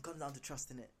comes down to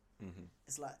trusting it. Mm-hmm.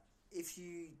 It's like, if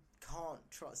you can't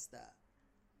trust that,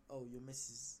 oh, your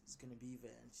missus is going to be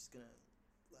there and she's going to,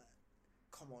 like,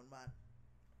 come on, man.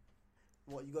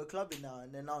 What, you go clubbing now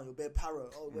and then now you're a bit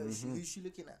paro. Oh, who's she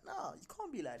looking at? No, you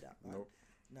can't be like that, man. Nope.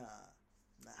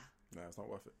 Nah, it's not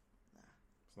worth it. Nah.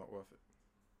 It's not worth it.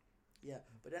 Yeah,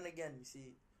 but then again, you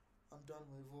see, I'm done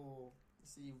with all,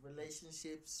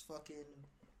 relationships, fucking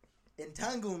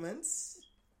entanglements.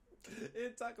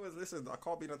 Entanglements, listen, I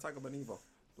can't be an entanglement either.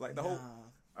 Like the whole...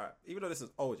 Alright, even though this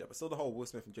is old, but still the whole Will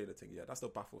Smith and Jada thing, that still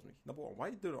baffles me. Number one, why are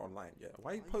you doing it online?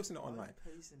 Why are you posting it online?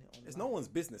 It's no one's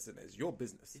business, in it. It's your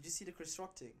business. Did you see the Chris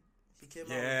Rock thing? He came out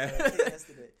with a thing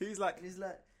yesterday. He's like,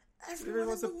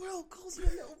 everyone in the world calls you a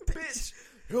little bitch.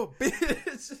 You're a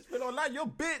bitch. But online, you're a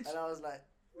bitch. And I was like,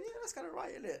 yeah, that's kind of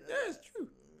right, isn't it? Yeah, it's true.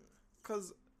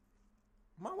 Because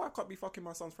my wife can't be fucking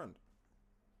my son's friend.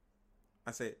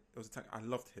 I say, it was a time I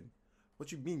loved him. What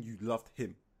do you mean you loved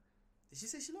him? Did she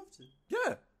say she loved him?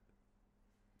 Yeah.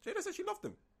 Jada said she loved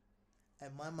him.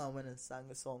 And my mum went and sang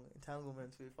a song,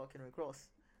 Entanglements with fucking Rick Ross.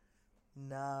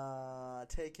 Nah,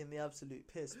 taking the absolute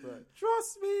piss, bro.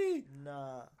 Trust me.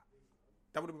 Nah.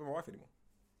 That wouldn't be my wife anymore.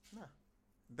 Nah.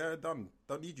 They're done.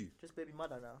 Don't need you. Just baby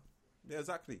mother now. Yeah,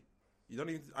 exactly. You don't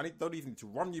even. Don't even need to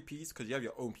run your piece because you have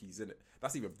your own piece in it.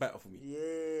 That's even better for me.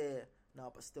 Yeah. Nah,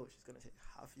 but still, she's gonna take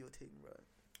half your thing, bro.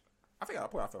 I think at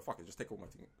that point I feel fuck it, just take all my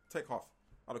thing. Take half.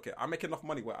 I don't care. I make enough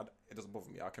money where it doesn't bother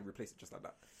me. I can replace it just like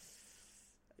that.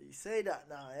 You say that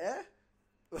now, yeah?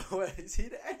 Well, see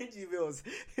the energy bills.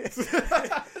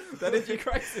 The energy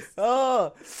crisis.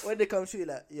 Oh, when they come through,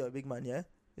 like, yo, big man, yeah,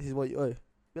 this is what you owe.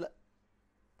 Be like,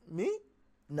 me?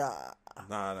 Nah.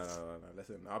 Nah.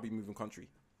 Listen, I'll be moving country.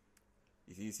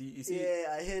 You see.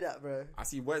 Yeah, I hear that, bro. I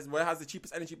see where has the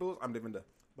cheapest energy bills. I'm living there.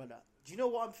 But do you know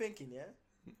what I'm thinking?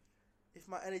 Yeah, if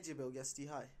my energy bill gets too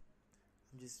high,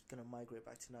 I'm just gonna migrate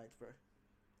back to Night, bro.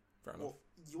 Fair enough. Well,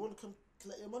 you want to come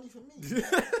collect your money from me?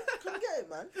 Come get it,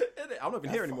 man. I'm not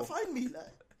even here anymore. Find me, like.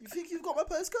 You think you've got my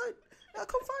postcode? Yeah,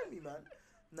 come find me, man.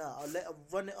 Nah, I'll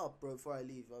run it up, bro, before I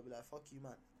leave. I'll be like, fuck you,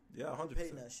 man. Yeah, 100%.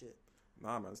 Paying that shit.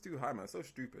 Nah, man, it's too high, man. It's so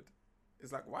stupid.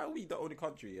 It's like, why are we the only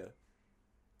country, yeah,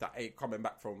 that ain't coming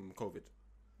back from COVID?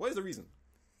 What is the reason?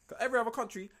 Because every other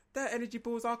country, their energy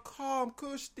bills are calm,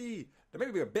 cushy. They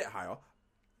may be a bit higher,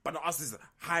 but not us is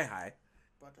high.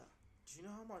 But do you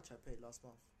know how much I paid last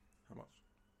month? How much?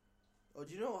 Oh,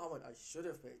 do you know how much I should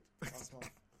have paid last month?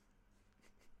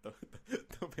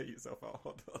 Don't pay yourself out.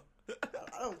 Hold on.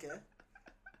 I don't care.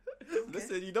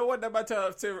 Listen, you don't want that man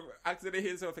to accidentally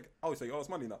hit himself. Oh, so you owe us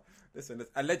money now. Listen,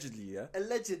 allegedly, yeah?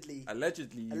 Allegedly.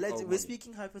 We're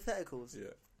speaking hypotheticals.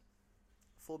 Yeah.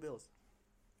 4 bills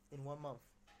in 1 month.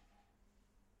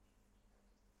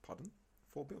 Pardon?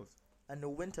 4 bills. And the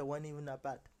winter wasn't even that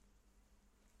bad.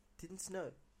 Didn't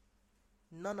snow.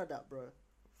 None of that, bro.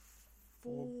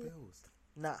 4 bills.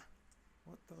 Nah.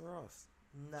 What the Ross?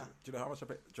 Nah. Do you know how much I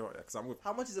pay? Because I'm with.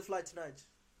 How much is a flight tonight?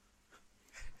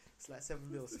 It's like 7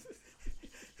 bills.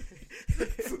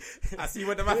 I see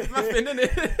what the math in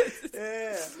it.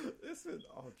 Yeah. Listen.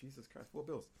 Oh, Jesus Christ. 4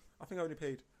 bills. I think I only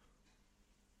paid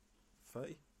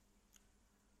 30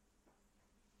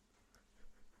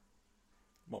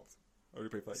 months. I only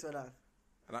paid 30. So now.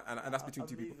 And that's between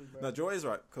 2 people. No, Joe is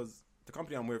right, because the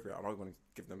company I'm with, I'm not going to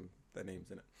give them their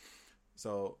names in it.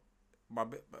 So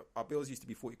our bills used to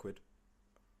be 40 quid.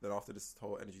 Then after this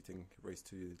whole energy thing raised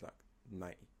to like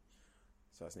 90.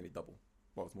 So that's nearly double.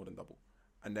 Well, it's more than double.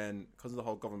 And then because of the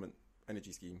whole government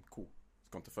energy scheme, cool, it's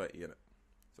gone to 30 in it.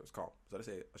 So it's calm. So they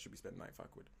say I should be spending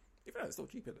 95 quid. Even though it's still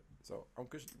cheap in it. So I'm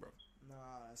cushy, bro.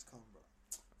 Nah, it's calm, bro.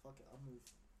 Fuck it,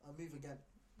 I'll move again.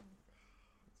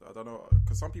 So I don't know,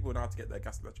 because some people know how to get their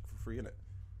gas and electric for free, innit?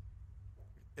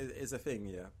 It's a thing,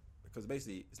 yeah. Because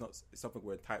basically, it's something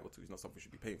we're entitled to. It's not something we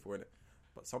should be paying for, innit?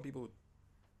 But some people,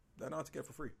 they know how to get it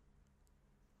for free.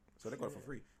 So they got it for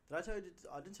free. Did I tell you?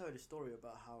 I didn't tell you the story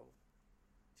about how.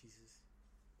 Jesus.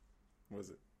 What is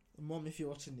it? Mom, if you're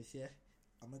watching this, yeah,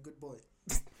 I'm a good boy.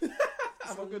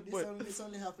 I'm a good boy. This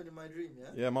only happened in my dream, yeah.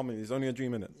 Yeah, mommy, it's only a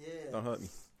dream, innit? Yeah. Don't hurt me.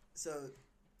 So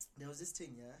there was this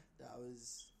thing, yeah, that I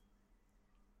was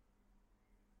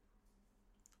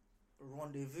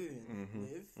rendezvousing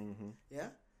with, yeah,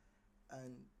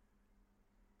 and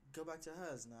go back to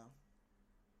hers now.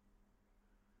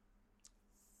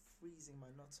 Freezing my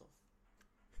nuts off.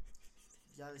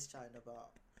 Y'all is chatting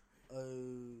about,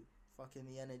 fucking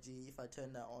the energy. If I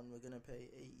turn that on, we're gonna pay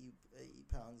 80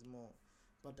 pounds more.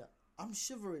 But I'm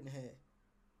shivering here,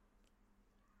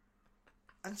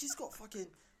 and she's got fucking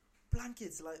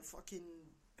blankets like fucking.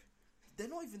 They're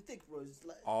not even thick, bro. It's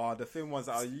like the thin ones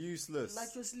that are useless. like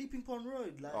you're sleeping Pond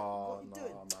Road. Like, what are you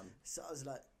doing? Man. So I was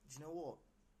like, do you know what?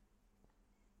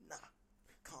 Nah,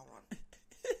 can't run.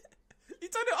 You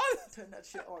turn it on. Turn that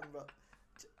shit on, bro.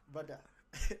 Brother,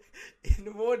 in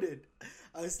the morning,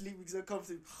 I was sleeping so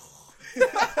comfortably.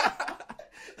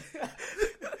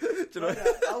 Brother,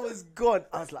 I was gone.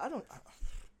 I was like,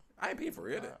 I ain't paying for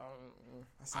it, innit?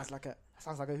 That sounds like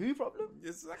a who problem.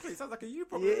 Exactly, it sounds like a you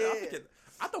problem. Yeah.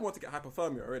 I don't want to get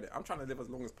hypothermia already. I'm trying to live as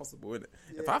long as possible, innit?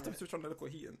 If I have to switch on the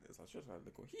liquid heating, it's like switch on the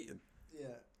liquid heating. Yeah.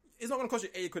 It's not going to cost you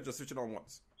 80 quid just switch it on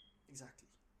once. Exactly.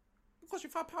 It costs you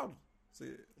 £5. So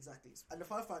yeah. Exactly. And the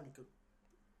 £5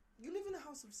 you live in a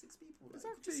house of 6 people. Like, exactly.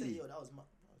 You could just say, yo, that was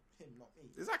him, not me.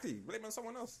 Exactly. Blame it on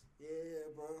someone else. Yeah,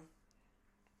 bro.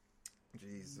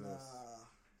 Jesus. Nah.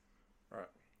 Alright.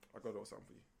 I got a little something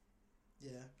for you.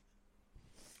 Yeah.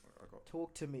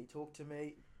 Talk to me.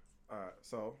 Alright,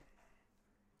 so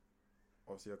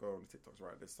obviously I go on the TikToks,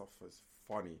 right? This stuff is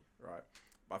funny, right?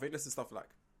 But I think this is stuff like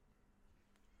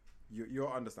you'll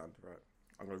understand, right?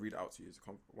 I'm gonna read it out to you.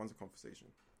 One's a conversation,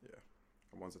 yeah,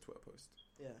 and one's a Twitter post.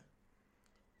 Yeah.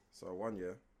 So one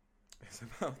year, it's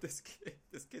about this kid.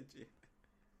 Yeah.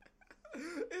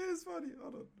 It is funny.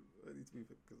 Hold on, I need to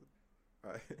move it because.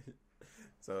 Alright.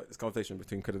 So this conversation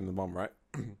between kid and the mum, right?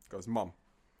 Goes, Mum,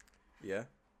 yeah,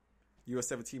 you were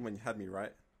 17 when you had me,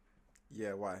 right?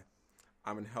 Yeah, why?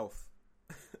 I'm in health.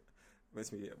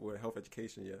 We're in health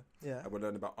education, yeah? Yeah. And we're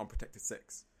learning about unprotected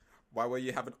sex. Why were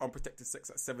you having unprotected sex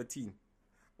at 17?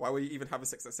 Why were you even having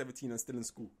sex at 17 and still in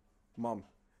school? Mum,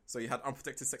 so you had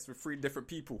unprotected sex with 3 different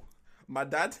people. my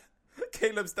dad,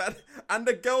 Caleb's dad, and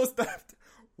the girl's dad.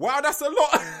 Wow, that's a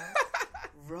lot.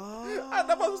 Right. And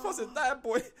that was supposed to die,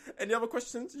 boy. Any other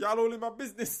questions? Y'all all in my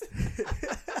business.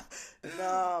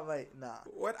 Nah, mate, nah.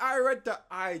 When I read that,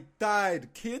 I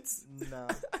died, kids. Nah.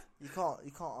 You can't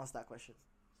ask that question.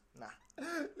 Nah.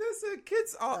 Listen,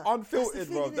 kids are Nah. unfiltered, That's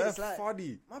the bro. thing, They're it's like-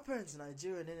 funny. My parents are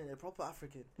Nigerian, innit? They're proper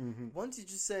African. Mm-hmm. Once you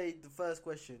just say the first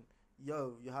question,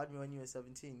 yo, you had me when you were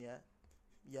 17, yeah?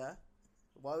 Yeah?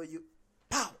 Why were you...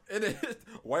 Pow!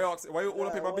 Why you all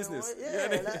up in my why- business? why- yeah,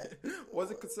 innit? like- What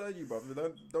does it concern you, bro?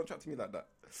 Don't chat to me like that.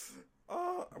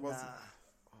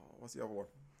 What's the other one?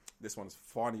 This one's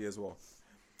funny as well.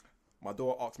 My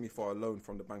daughter asked me for a loan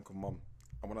from the bank of mum,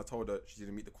 and when I told her she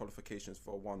didn't meet the qualifications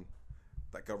for one,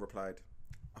 that girl replied,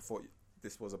 "I thought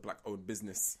this was a black-owned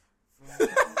business."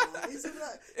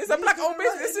 It's a black-owned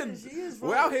business. Listen,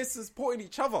 we're out here supporting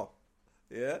each other.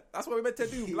 Yeah, that's what we're meant to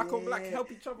do. Black on black,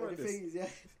 help each other. The thing is,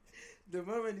 the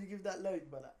moment you give that loan,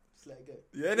 but just let it go.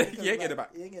 Yeah, you ain't getting it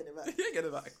back. You ain't getting it back. You ain't getting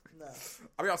it back. Nah.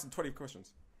 I'll be asking 20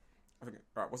 questions. I think,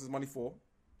 all right, what's this money for?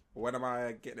 When am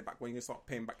I getting it back? When you start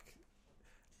paying back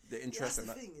the interest That's and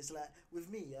the that? thing. It's like with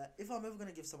me, if I'm ever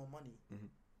gonna give someone money,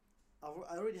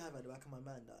 I already have at the back of my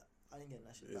mind that I ain't getting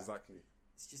that shit back. Exactly.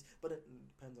 It's just, but it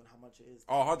depends on how much it is.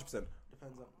 Oh, 100%.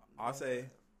 Depends on. I'll say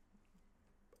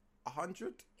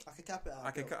 100. I can cap it out.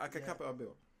 I can cap it a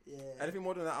bill. Yeah. Anything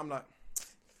more than that, I'm like,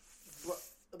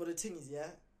 But the thing is,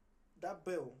 that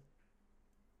bill,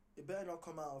 it better not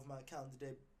come out of my account the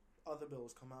day other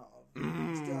bills come out of. Do you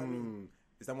know what I mean?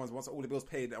 is that once all the bills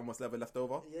paid and what's left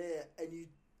over? Yeah, and you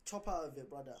chop out of it,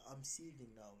 brother. I'm seething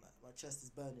now, man. My chest is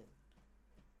burning.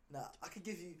 Nah, I could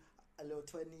give you a little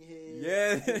 20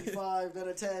 here, Yeah. 25, then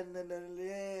a 10, and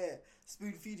then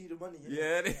spoon feed you the money. You know?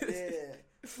 Yeah.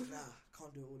 Nah,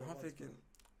 can't do it all at I'm once, thinking,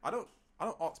 bro. I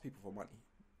don't ask people for money.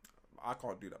 I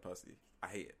can't do that personally. I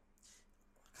hate it.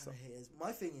 I kind of hate it.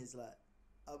 My thing is like,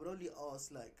 I would only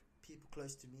ask like people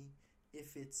close to me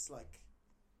if it's like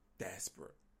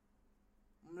Desperate.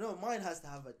 no, mine has to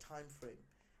have a time frame.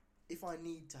 If I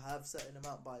need to have certain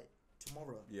amount by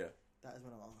tomorrow, Yeah. that is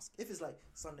when I'll ask. If it's like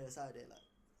Sunday or Saturday, like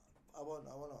I won't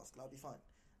ask. I'll be fine.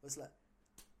 But it's like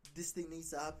this thing needs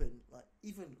to happen. Like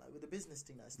even like with the business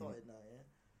thing that I started now,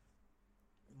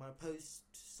 my post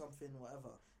something whatever.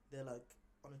 They're like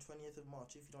on the 20th of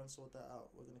March. If you don't sort that out,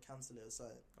 we're gonna cancel it or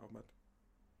something. Oh man.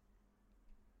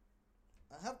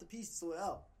 I have the piece to sort it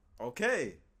out.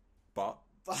 Okay, but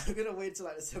I'm gonna wait till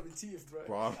like the 17th,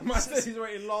 bro. my he's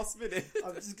waiting last minute.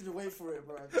 I'm just gonna wait for it,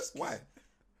 bro. Why?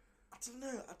 I don't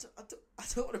know. I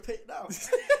don't want to pay it now.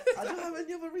 I don't have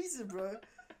any other reason, bro.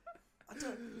 I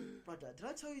don't. Brother, did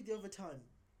I tell you the other time?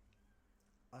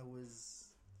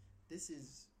 This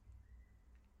is.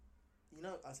 You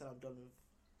know, I said I'm done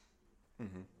with.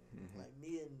 Like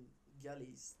me and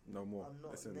Gallies. No more. I'm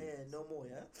not Listen. there. No more.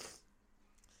 Yeah.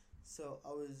 So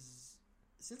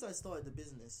since I started the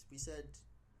business, we said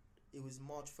it was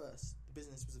March 1st. The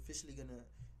business was officially gonna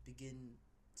begin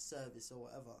service or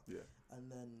whatever. Yeah. And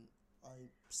then I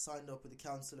signed up with the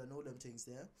council and all them things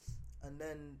there. And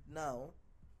then now,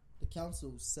 the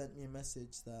council sent me a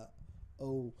message that,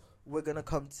 oh, we're gonna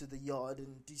come to the yard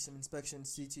and do some inspections,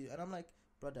 see to you. And I'm like,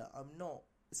 brother, I'm not.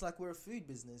 It's like we're a food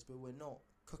business, but we're not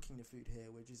cooking the food here.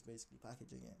 We're just basically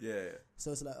packaging it. Yeah.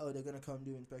 So it's like, oh, they're gonna come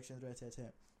do inspections, right.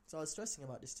 So I was stressing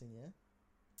about this thing, and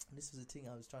this was a thing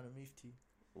I was trying to move to.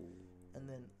 Ooh. And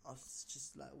then I was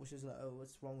just like, oh,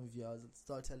 what's wrong with you? I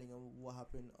started telling her what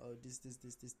happened. Oh, this.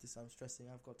 I'm stressing.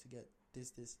 I've got to get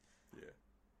this. Yeah.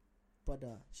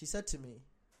 Brother, she said to me,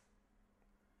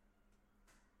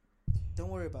 don't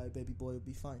worry about it, baby boy. It'll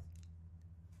be fine.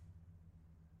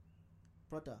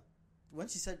 Brother, when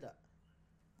she said that,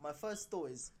 my first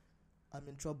thought is, I'm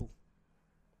in trouble.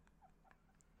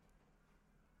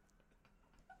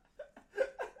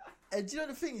 And do you know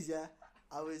the thing is,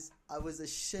 I was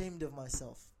ashamed of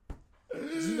myself. Do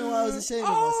you know why I was ashamed of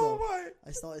myself? My.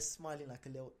 I started smiling like a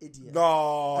little idiot.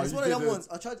 No, And it's you one of them didn't. ones.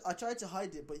 I tried to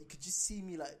hide it, but you could just see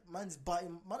me like, man's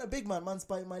a big man's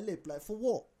biting my lip. Like, for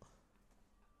what?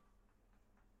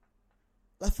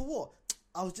 Like, for what?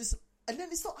 I was just, and then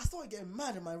I started getting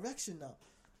mad at my reaction now.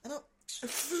 And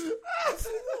for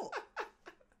what?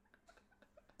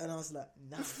 And I was like,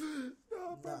 nah.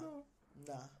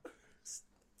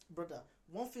 Brother,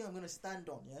 one thing I'm going to stand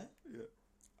on, yeah?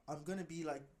 I'm going to be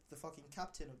like the fucking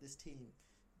captain of this team.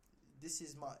 This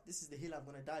is the hill I'm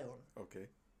going to die on. Okay.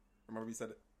 Remember you said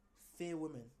it? Fear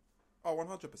women. Oh,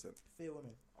 100%. Fear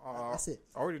women. That's it.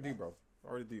 I already do, bro. I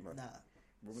already do, man. Nah.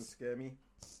 Women scare me.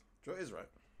 Do you know what it is, right?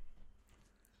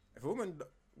 If a woman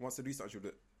wants to do something, she'll do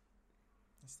it.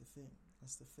 That's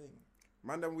the thing.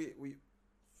 Man, then we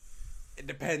It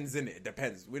depends, innit? It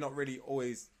depends. We're not really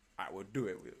always. Alright, we'll do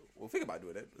it. We'll think about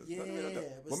doing it. Yeah,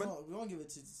 but women, we won't give it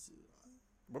to.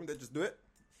 women, they just do it.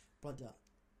 Brother,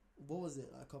 what was it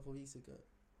like a couple of weeks ago?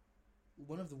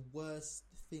 One of the worst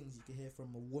things you can hear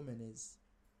from a woman is,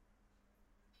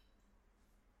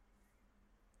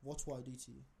 "Watch what I do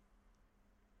to you."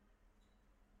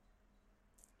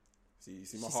 See, you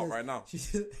see my She heart says- right now. She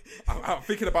says, I'm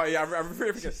thinking about it. I'm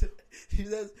really thinking. she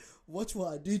says, "Watch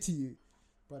what I do to you,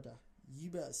 brother. You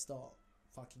better start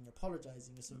fucking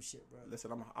apologizing or some shit, bro."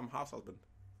 Listen, I'm house husband.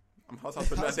 I'm house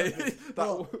husband that House day.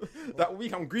 husband. that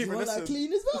week I'm You grieving. want Listen, that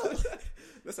clean as well?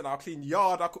 listen, I'll clean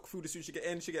yard. I'll cook food as soon as she get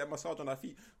in. She get a massage on her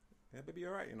feet. Yeah, baby,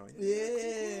 you're right. You know. Cool.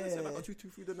 Listen, I got two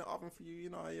food in the oven for you. You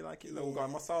know, you like it. We'll go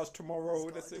on massage tomorrow.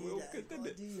 That's it. We're all good, didn't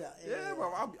it? Yeah,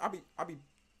 well, I'll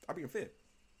be in fear.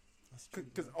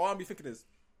 Because all I'll be thinking is,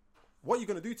 what are you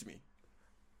gonna do to me?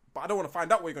 But I don't want to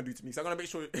find out what you're gonna do to me. So I'm gonna make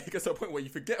sure it gets to a point where you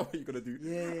forget what you're gonna do.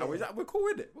 Yeah. And we're cool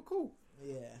with it. We're cool.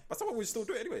 Yeah. But someone will still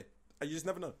do it anyway. And you just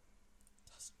never know.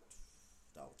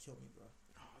 That would kill me, bro.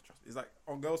 Oh, trust me. It's like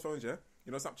on girls' phones, yeah.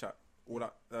 You know Snapchat, all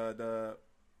that. The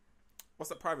what's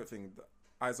that private thing? The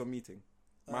eyes on meeting.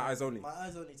 My eyes only. My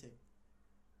eyes only thing.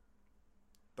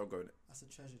 Don't go in it. That's a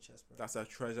treasure chest, bro. That's a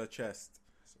treasure chest.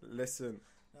 Listen.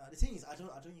 The thing is, I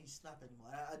don't use Snap anymore.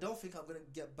 I don't think I'm gonna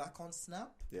get back on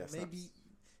Snap. Yeah, maybe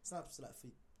Snap's like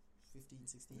 15,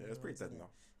 16. Yeah, it's pretty dead now.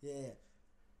 Yeah,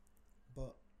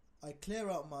 but I clear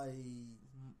out my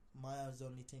eyes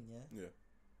only thing. Yeah. Yeah.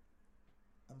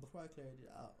 And before I cleared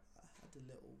it out, I had a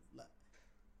little like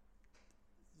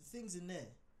the things in there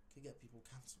could get people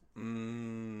cancelled.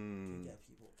 Could get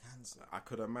people cancelled. I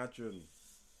could imagine.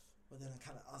 But then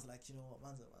I was like, you know what,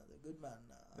 man's a good man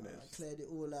now. Innit? I cleared it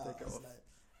all out. Take it I was off. like,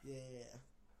 yeah.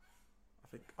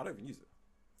 I don't even use it.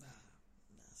 Nah,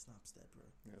 Snap's dead, bro.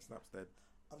 Yeah, Snap's dead.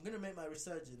 I'm gonna make my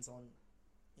resurgence on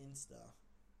Insta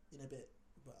in a bit,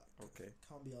 but Okay.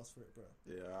 can't be asked for it, bro.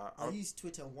 Yeah. I use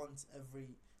Twitter once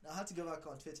every. Now I had to go back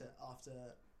on Twitter after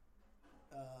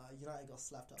United got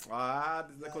slapped up.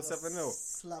 They got 7-0.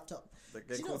 Slapped up. They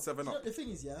get called 7-up. The thing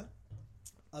is, yeah,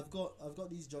 I've got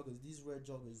these joggers, these red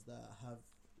joggers that have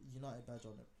United badge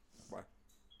on them. Why?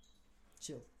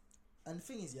 Chill. And the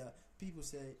thing is, yeah, people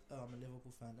say, "Oh, I'm a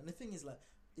Liverpool fan," and the thing is, like,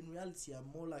 in reality, I'm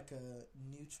more like a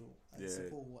neutral. I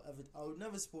support whatever. I would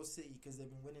never support City because they've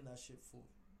been winning that shit for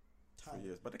time.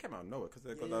 Years, but they came out of nowhere because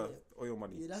they got the oil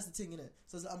money. Yeah, that's the thing, innit?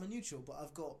 So it's like, I'm a neutral, but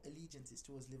I've got allegiances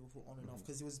towards Liverpool on and off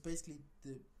because it was basically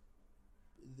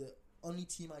the only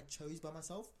team I chose by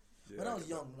myself. Yeah, when I was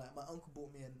young, like, my uncle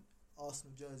bought me an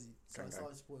Arsenal jersey, so I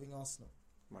started supporting Arsenal.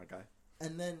 My guy.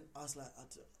 And then I was like,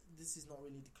 this is not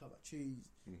really the club I choose.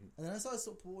 And then I started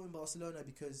supporting Barcelona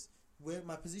because where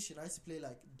my position, I used to play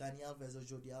like Dani Alves or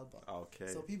Jordi Alba. Okay.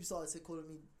 So people started calling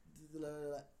me,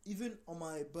 even on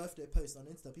my birthday post on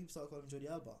Insta, people started calling me Jordi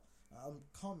Alba. I'm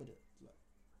calm with it, like,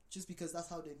 just because that's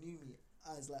how they knew me,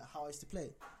 as like how I used to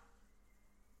play.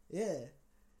 Yeah.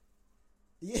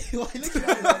 Why are you looking at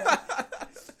me like that?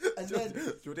 And then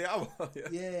Jordi Alba.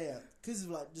 yeah, because of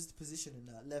like just the position in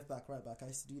that left back, right back, I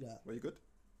used to do that. Were you good?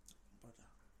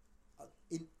 Brother,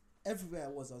 in everywhere I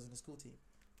was in the school team.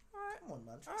 Come on,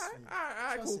 man.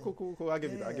 Alright, cool. I'll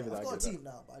give you that. I've got a team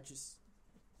now, but I just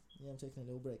I'm taking a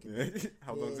little break.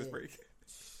 How long is this break?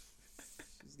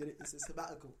 It's a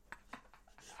sabbatical.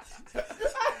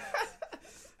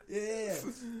 Yeah.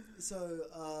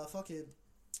 So, fucking,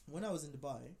 when I was in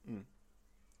Dubai,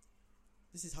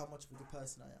 this is how much of a good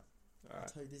person I am. I'll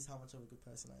tell you, this is how much of a good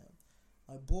person I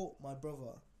am. I bought my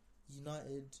brother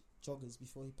United joggers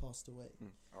before he passed away.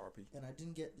 R.I.P. And I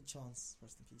didn't get the chance,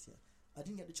 rest in peace, I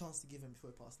didn't get the chance to give him before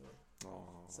he passed away. Oh.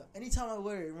 So anytime I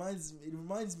wear it, it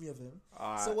reminds me of him.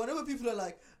 So whenever people are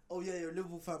like, "Oh yeah, you're a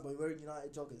Liverpool fan, but you're wearing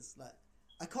United joggers," like,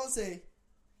 I can't say,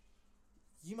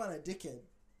 "You man are dickhead."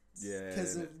 Yeah.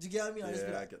 Because do you get what I mean? I just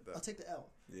be like, I get that. I'll take the L.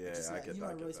 Yeah, just I like, get you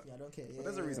that. might roast me, I don't care. But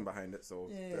there's a reason behind it, so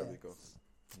there we go.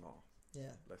 No.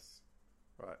 Yeah. Let's.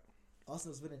 Right.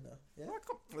 Arsenal's winning though. Yeah.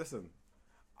 Listen.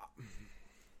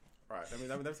 Right.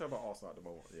 Let me talk about Arsenal at the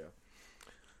moment. Yeah.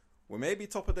 We may be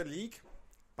top of the league,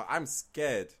 but I'm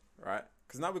scared, right?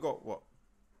 Because now we've got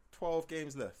 12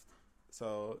 games left.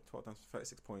 So 12 times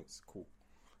 36 points. Cool.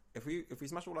 If we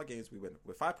smash all our games, we win.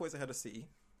 We're 5 points ahead of City.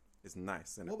 It's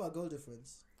nice, isn't it? What about goal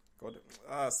difference?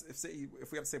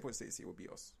 If we have the same points, City will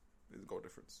beat us. There's a goal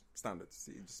difference. Standard.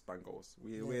 City just bang goals.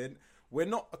 We're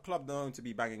not a club known to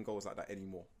be banging goals like that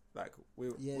anymore. Like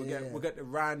we'll get the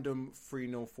random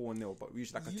 3-0, 4-0, but we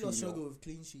usually like a 2-0. You lot struggle with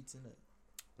clean sheets, innit?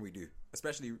 We do,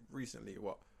 especially recently.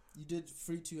 You did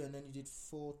 3-2 and then you did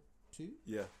 4-2.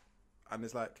 Yeah, and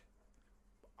it's like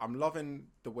I'm loving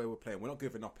the way we're playing. We're not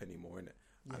giving up anymore, innit?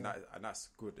 and that's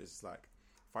good. It's like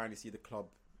finally see the club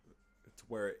to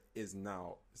where it is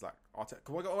now. It's like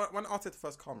Arteta. When Arteta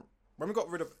first come, when we got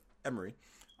rid of Emery,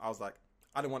 I was like,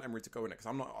 I didn't want Emery to go in it because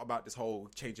I'm not about this whole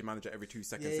changing manager every 2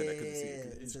 seconds.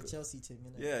 It's a Chelsea thing,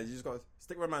 isn't it? Yeah, you just got to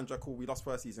stick with a manager. Cool, we lost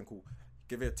first season. Cool,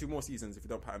 give it 2 more seasons. If you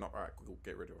don't pattern up, all right, cool,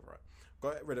 get rid of it. All right,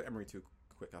 got rid of Emery too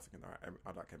quick. I think, all right,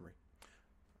 I like Emery.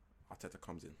 Arteta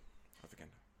comes in. I think.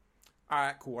 All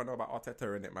right, cool. I know about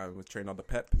Arteta in it, man. Was trained under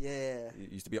Pep. Yeah,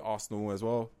 He used to be at Arsenal as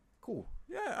well. Cool.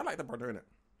 Yeah, I like the brother in it.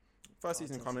 First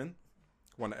season come in,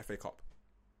 won the FA Cup.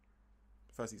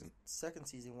 First season. Second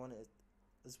season won it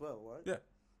as well, right? Yeah,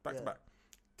 back to back.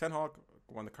 Ten Hag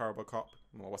won the Carabao Cup.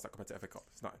 Well, what's that compared to FA Cup?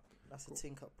 It's nothing. That's a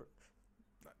tin cup, bro.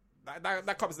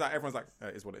 That cup is that everyone's like,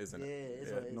 it is what it is, isn't it? Yeah, it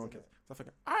is what it is, no one innit? cares. So I'm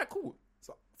thinking, all right, cool.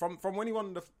 So from when he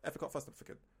won the FA Cup first, I'm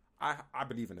thinking, I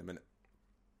believe in him, innit?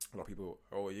 A lot of people,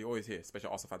 you always hear, especially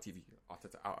Arsenal fan TV,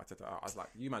 Arteta out. I was like,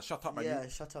 you man, shut up, man. Yeah,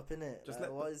 shut up, innit? Just like,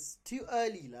 it's too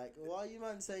early. Like, why are you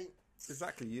man saying?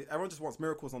 Exactly. Everyone just wants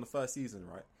miracles on the first season,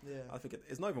 right? Yeah. I think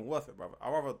it's not even worth it, brother.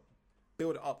 I'd rather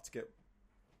build it up to get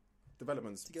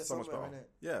developments so much better. Innit?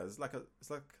 Yeah, it's like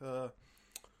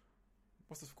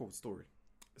what's this called? Story.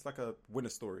 It's like a winner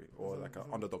story or like an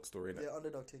underdog story, innit? Yeah,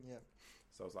 underdog thing, yeah.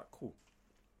 So I was like, cool.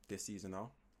 This season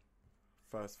now,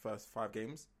 first 5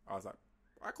 games, I was like,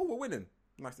 all right, cool, we're winning.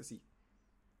 Nice to see.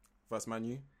 First Man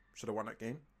U, should have won that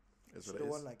game. Should have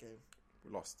won that game. We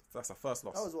lost. That's our first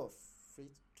loss. That was what?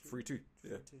 3-2.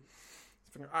 Yeah. 3-2.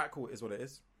 So all right, cool. It is what it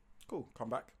is. Cool. Come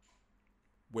back.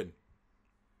 Win.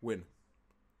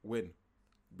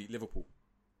 Beat Liverpool.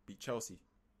 Beat Chelsea.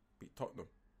 Beat Tottenham.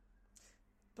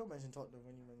 Don't mention Tottenham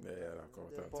when you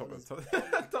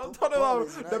Tottenham are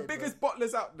the biggest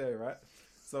bottlers out there, right?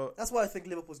 So that's why I think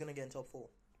Liverpool's going to get in top 4.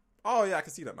 Oh yeah, I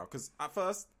can see that now. Because at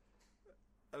first,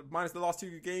 minus the last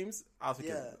 2 games, I was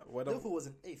thinking, Liverpool was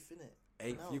in 8th, innit?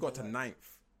 8th. You got to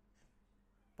 9th.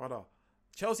 Brother.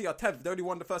 Chelsea are 10th. They only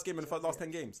won the first game in the last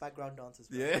 10 games. Background dancers.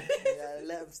 Bro. Yeah.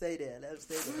 Let them stay there.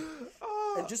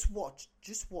 And just watch.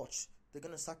 They're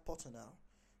going to sack Potter now.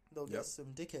 They'll get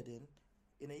some dickhead in.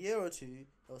 In a year or 2,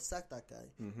 they'll sack that guy.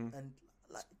 Mm-hmm. And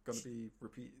like, going to be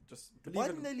repeat. Just why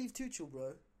didn't they leave Tuchel,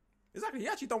 bro? Exactly. He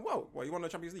actually done well. He won the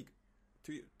Champions League.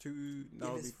 Two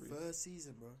now in his first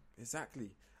season, bro.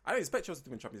 Exactly. I didn't expect Chelsea to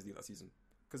win Champions League that season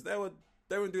because they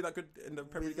wouldn't do that good in the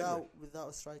Premier League without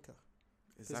a striker.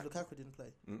 Because Exactly. Lukaku didn't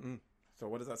play. Mm-mm. So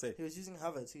what does that say? He was using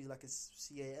Havertz, who's like a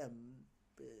CAM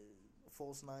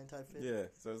false 9 type thing. Yeah.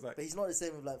 So it's like, but he's not the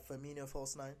same with like Firmino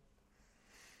false 9.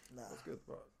 Nah. That's good,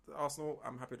 but Arsenal,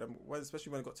 I'm happy with them.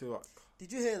 Especially when it got to.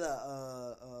 Did you hear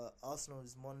that Arsenal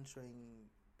is monitoring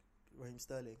Raheem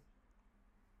Sterling?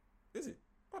 Is he?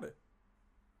 Are they?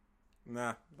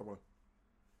 Nah, don't want.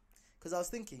 Because I was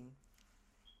thinking,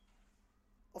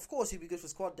 of course he'd be good for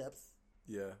squad depth.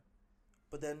 Yeah.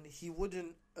 But then he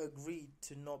wouldn't agree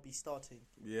to not be starting.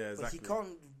 Yeah, exactly. But he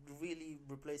can't really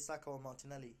replace Saka or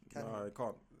Martinelli, can he? No, he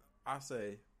can't. I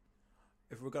say,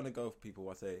 if we're gonna go for people,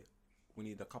 I say we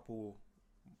need a couple,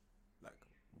 like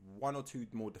 1 or 2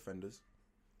 more defenders.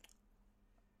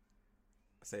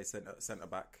 I say centre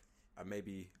back and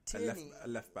maybe a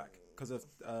left back because of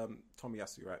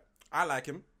Tomiyasu, right? I like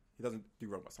him. He doesn't do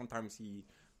wrong, but sometimes he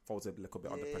falls a little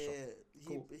bit under pressure.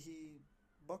 Cool. He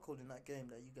buckled in that game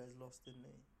that you guys lost, didn't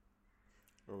he?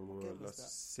 Oh,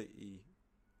 lost City.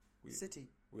 City.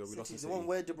 We lost the City. one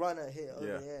where De Bruyne hit.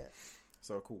 Yeah.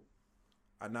 So cool.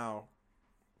 And now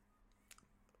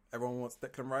everyone wants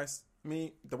Declan Rice.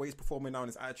 Me, the way he's performing now and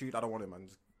his attitude, I don't want him, man.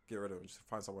 Just get rid of him. Just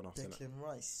find someone else. Declan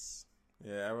Rice.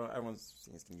 Yeah, everyone's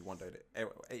thinking one day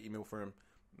 80 mil for him.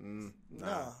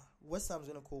 Nah. West Ham's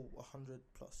gonna call 100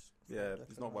 plus. Yeah,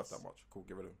 he's not worth that much. Cool,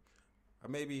 get rid of him.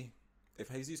 And maybe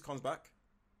if Jesus comes back,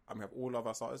 and we have all of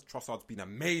our starters. Trossard's been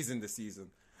amazing this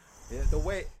season. Yeah, the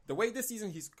way this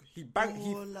season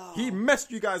he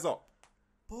messed you guys up.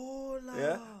 Baller.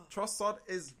 Yeah, Trossard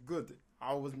is good.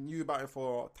 I knew about it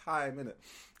for time, innit?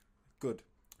 Good.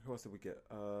 Who else did we get?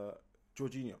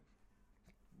 Jorginho.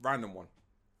 Random one.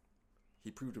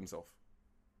 He proved himself.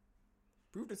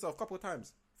 A couple of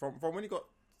times. From when he got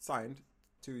signed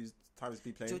to his time to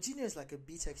be playing. Jorginho is like a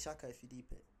B-Tech Shaka if you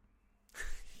deep it.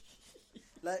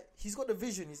 Like, he's got the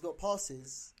vision, he's got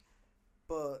passes,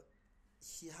 but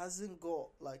he hasn't got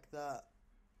like that.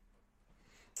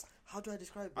 How do I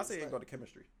describe it? I say he ain't got the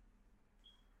chemistry.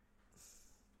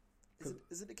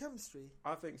 Is it the chemistry?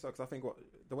 I think so, because I think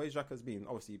the way Xhaka's been,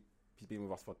 obviously he's been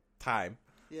with us for time.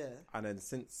 Yeah. And then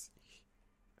since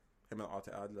him and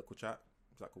Arteta had a little chat,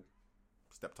 he's like, cool,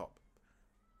 stepped up.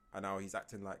 And now he's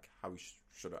acting like how he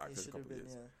should have acted a couple of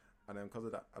years. Yeah. And then because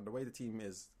of that, and the way the team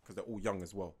is, because they're all young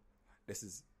as well, this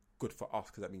is good for us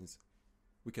because that means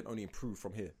we can only improve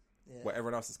from here. Yeah. Where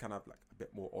everyone else is kind of like a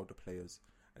bit more older players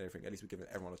and everything. At least we're giving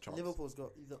everyone a chance. Liverpool's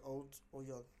got either old or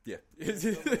young. Yeah.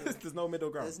 There's no middle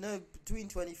ground. There's no between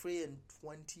 23 and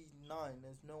 29.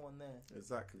 There's no one there.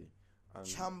 Exactly.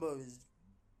 Chambo is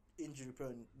injury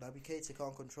prone. Naby Keita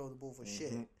can't control the ball for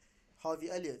shit. Harvey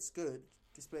Elliott's good.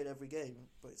 He's played every game,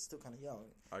 but it's still kind of young.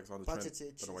 Alexander Trent.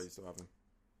 Bajcetic, Don't know why you still have him.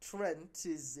 Trent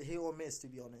is hit or miss, to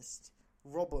be honest.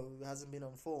 Robbo hasn't been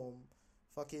on form.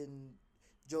 Fucking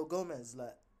Joe Gomez,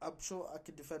 like, I'm sure I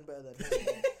could defend better than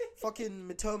him. Fucking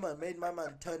Mitoma made my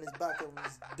man turn his back and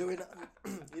was doing,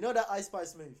 you know, that Ice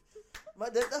Spice move.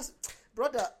 That's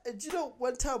brother. Do you know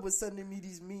when Tab was sending me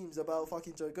these memes about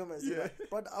fucking Joe Gomez? Yeah. Like,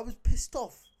 brother, I was pissed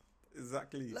off.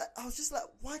 Exactly. Like, I was just like,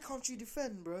 why can't you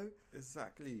defend, bro?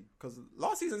 Exactly. Because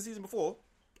last season before,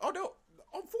 they're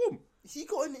on form. He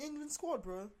got in the England squad,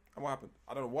 bro. And what happened?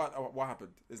 I don't know what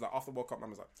happened. It's like after World Cup, man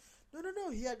was like, no.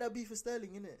 He had that beef for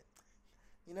Sterling, innit?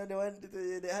 You know,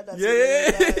 they had that.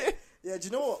 Yeah. Like, yeah, do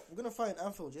you know what? We're gonna fight in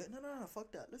Anfield. Yeah, no,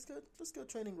 fuck that. Let's go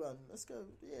training ground. Let's go.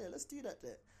 Yeah, let's do that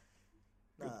there.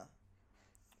 Nah.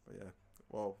 But yeah,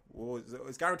 well,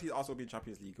 it's guaranteed Arsenal will be in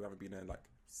Champions League. We haven't been there in like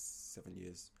 7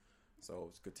 years, so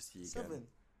it's good to see you again.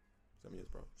 7 years,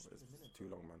 bro. It's too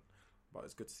long, man. But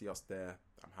it's good to see us there.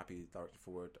 I'm happy directly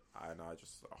forward, and I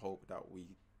just hope that we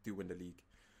do win the league.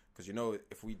 Because you know,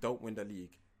 if we don't win the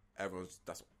league,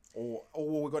 that's all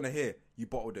we're gonna hear. You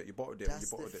bottled it. That's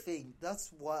the thing.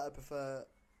 That's why I prefer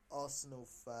Arsenal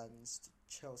fans to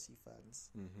Chelsea fans.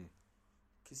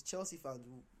 Because Chelsea fans,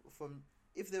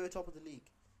 if they were top of the league,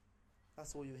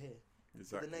 that's all you hear.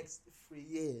 Exactly. For the next 3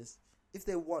 years, if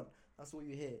they won, that's all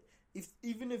you hear.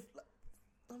 Even if.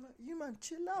 I'm like, you man,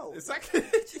 chill out. Exactly.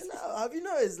 Chill out. Have you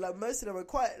noticed? Like, most of them are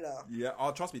quiet now.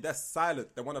 Yeah, trust me, they're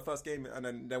silent. They won the first game and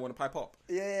then they want to pipe up.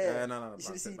 Yeah. No. You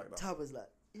should see Tab was like,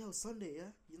 yo, Sunday,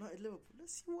 yeah? United Liverpool.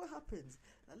 Let's see what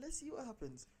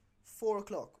happens. 4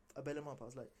 o'clock, I bail him up. I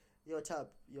was like, yo, Tab,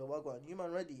 yo, Wagwan, you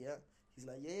man ready, yeah? He's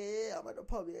like, yeah, I'm at the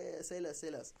pub, yeah, say less.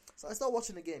 So I start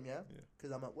watching the game, yeah?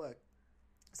 Because I'm at work.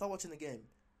 I start watching the game.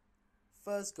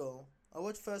 First goal, I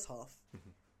watched first half,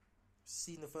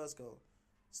 seen the first goal.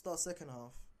 Start second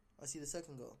half, I see the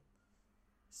second goal.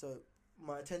 So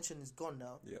my attention is gone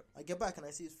now. Yeah. I get back and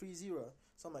I see it's 3-0.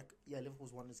 So I'm like, yeah,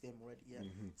 Liverpool's won this game already. Yeah.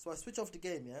 So I switch off the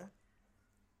game. Yeah.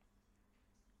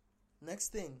 Next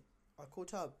thing, I call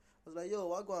Tab. I was like, yo,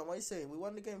 what are you saying? We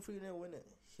won the game 3-0, win it.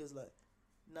 He was like,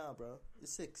 nah, bro,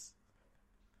 it's 6.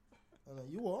 I was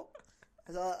like, you what?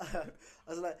 I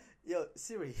was like, yo,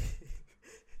 Siri.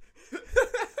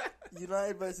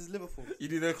 United versus Liverpool. You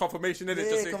need a confirmation in it.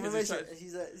 Yeah, confirmation.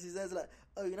 She's like,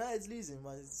 oh, United's losing.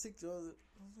 My 6. I was like,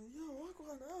 yo, what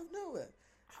going on out of nowhere?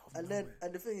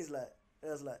 And the thing is, like,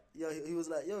 I was like, yo, he was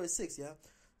like, yo, it's 6, yeah.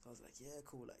 So I was like, yeah,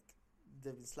 cool. Like,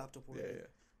 they've been slapped up already. Yeah.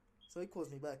 So he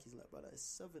calls me back. He's like, brother, it's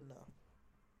 7 now.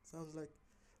 So I was like,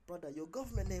 brother, your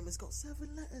government name has got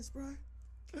 7 letters, bro.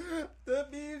 The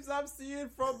memes I'm seeing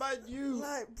from you.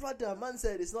 Like, brother, man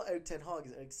said it's not Eric Ten Hag,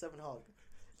 it's Eric 7 Hag.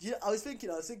 Yeah, I was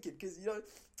thinking, because, you know,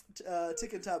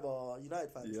 Tick and Tab are United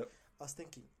fans. Yep. I was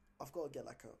thinking, I've got to get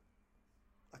like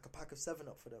a pack of 7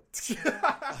 up for them.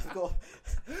 I've got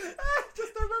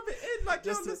just to rub it in, like,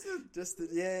 listen.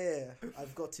 Yeah.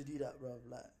 I've got to do that, bro.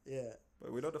 Like, yeah.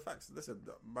 But we know the facts. Listen,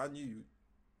 Man U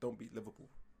don't beat Liverpool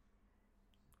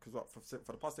because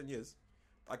for the past 10 years,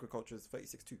 agriculture is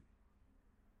 36-2.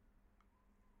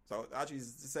 So actually, it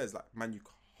says like Man U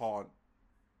can't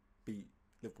beat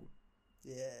Liverpool.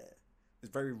 Yeah,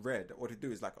 it's very rare that what they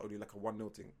do is like only like a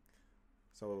 1-0 thing.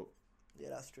 So yeah,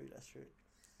 that's true.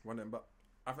 1-0, but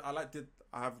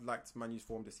I have liked Man U's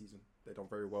form this season. They've done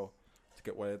very well to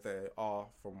get where they are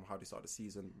from how they started the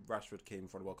season. Rashford came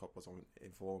from the World Cup, was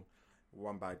in form.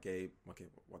 One bad game, okay,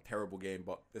 one terrible game,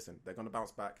 but listen, they're gonna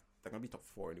bounce back. They're gonna be top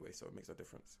 4 anyway, so it makes a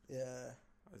difference. Yeah,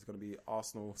 it's gonna be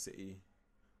Arsenal, City,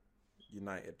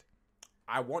 United.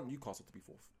 I want Newcastle to be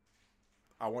 4th.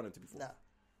 I want them to be 4th. Nah.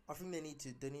 I think they need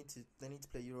to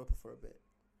play Europa for a bit.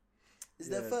 Is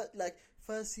their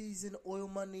first season oil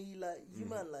money, like you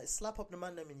man, like slap up the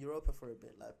man them in Europa for a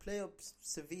bit, like play up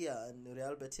Sevilla and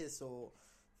Real Betis or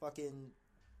fucking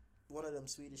one of them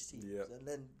Swedish teams, and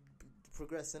then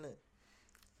progress, innit?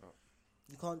 Oh.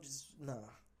 You can't just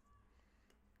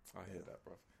I hear that,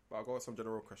 bro. But I got some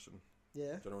general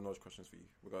general knowledge questions for you.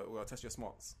 We got to test your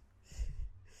smarts.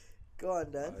 Go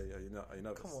on, Dan. Are you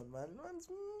nervous? Come on, man. Man's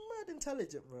mad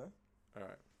intelligent, bro. All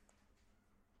right.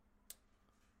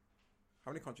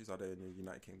 How many countries are there in the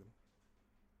United Kingdom?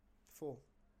 4.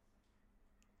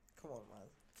 Come on, man.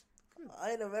 Good.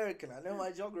 I ain't American. I know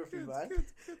my geography, man.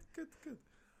 Good.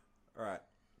 All right.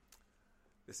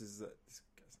 This is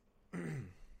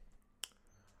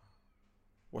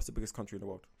What's the biggest country in the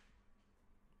world?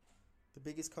 The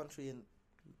biggest country in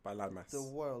By landmass. the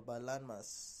world by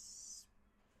landmass.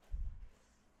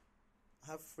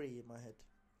 I have 3 in my head.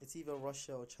 It's either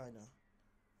Russia or China.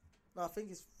 No, I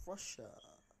think it's Russia.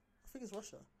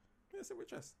 Yeah, sit with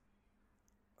chess.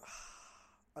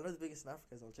 I know the biggest in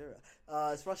Africa is Algeria.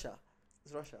 It's Russia.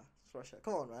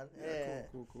 Come on, man. Yeah.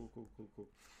 Cool.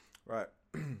 Right.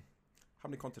 How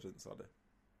many continents are there?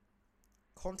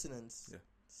 Continents. Yeah.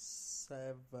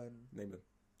 7. Name them.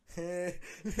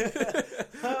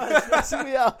 Stressing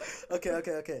me out.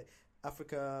 Okay.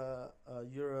 Africa,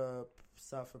 Europe,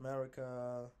 South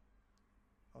America,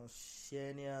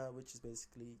 Oceania, which is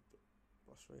basically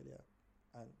Australia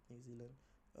and New Zealand,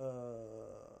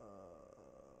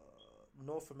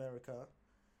 North America,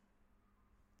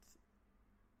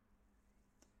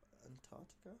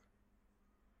 Antarctica,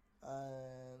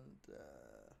 and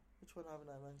which one haven't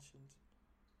I mentioned?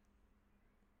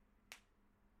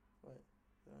 Right.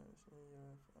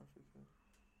 Africa,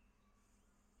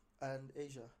 and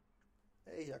Asia.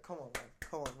 Come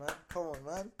on,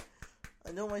 man.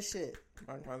 I know my shit.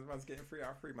 Man's getting 3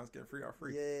 out of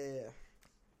 3. Yeah.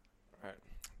 Alright.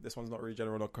 This one's not really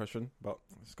general no question, but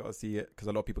I just gotta see it because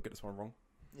a lot of people get this one wrong.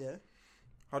 Yeah.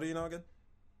 How do you know again?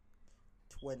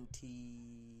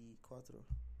 24.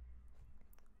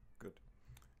 Good.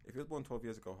 If you was born 12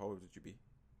 years ago, how old would you be?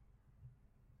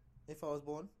 If I was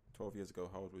born 12 years ago,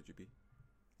 how old would you be?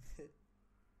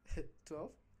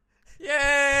 12.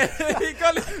 Yeah, he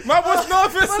got it. Man was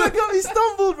nervous. Man, I got me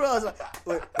stumbled, bro. I was like,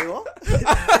 wait, what?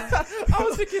 I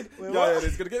was thinking, wait, yeah,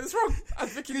 he's gonna get this wrong. I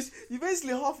was thinking, you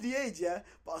basically half the age, yeah.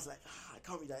 But I was like, it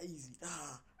can't be that easy.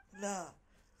 Nah.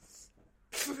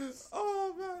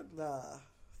 Oh man, Nah.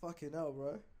 Fucking hell,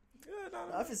 bro. yeah,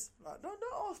 no.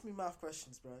 Don't ask me math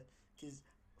questions, bro. Because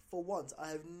for once, I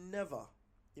have never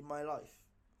in my life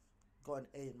got an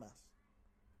A in maths.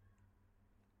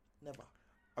 Never.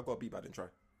 I got a B, but I didn't try.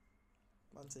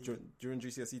 Man, say During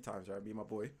GCSE times, right? Me and my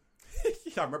boy.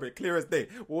 Yeah, I remember it clear as day.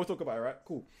 We'll talk about it, right?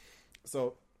 Cool.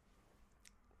 So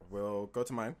we'll go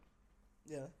to mine.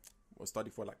 yeah. We'll study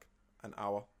for like an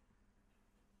hour.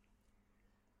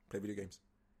 Play video games.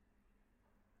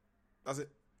 That's it.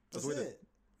 That's what we did. it.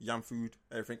 Yam food,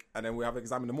 everything. And then we have an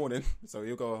exam in the morning. So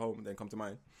he'll go home and then come to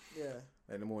mine. Yeah.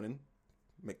 In the morning,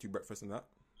 make 2 breakfasts and that.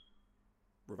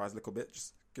 Revise a little bit.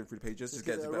 Just get through the pages. Just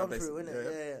get a to run the basic. through, innit?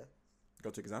 Yeah. Go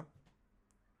to exam.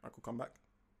 I could come back.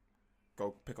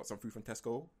 Go pick up some food from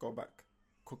Tesco. Go back.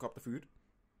 Cook up the food.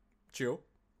 Chill.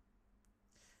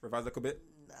 Revise a little bit.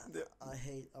 Nah,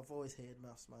 Yeah. I've always hated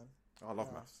maths, man. I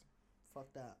love maths.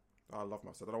 Fuck that. I love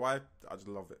maths. I don't know why. I just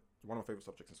love it. It's one of my favourite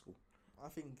subjects in school. I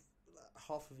think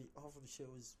half of the shit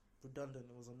was redundant.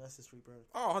 It was unnecessary, bro.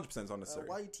 Oh, 100% is unnecessary.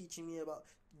 Why are you teaching me about?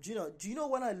 Do you know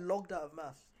when I logged out of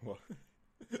maths? What?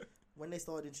 When they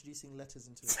started introducing letters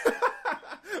into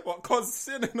it. What?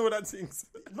 Cosine and all that things.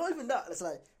 Not even that. It's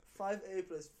like 5a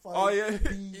plus 5b. Oh yeah.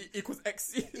 Equals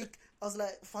x. I was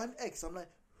like, find x. I'm like,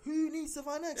 who needs to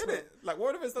find x? Isn't it? Like,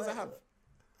 what of it does it have?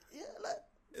 Yeah, like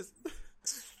It's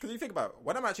because you think about it,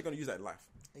 when I'm actually going to use that in life.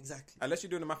 exactly. Unless you're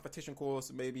doing a mathematician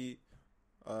course, maybe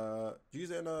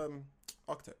use it in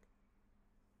architect.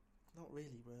 Not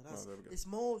really, bro. There we go. It's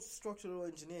more structural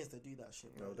engineers that do that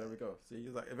shit, bro. Oh, there we go. See,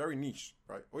 it's like a very niche,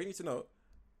 right? All you need to know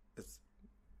is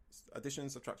addition,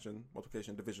 subtraction,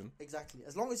 multiplication, division. Exactly.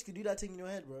 As long as you can do that thing in your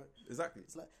head, bro. Exactly.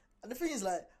 It's like, and the thing is,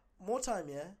 like, more time,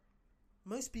 yeah.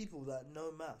 Most people that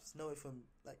know maths know it from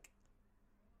like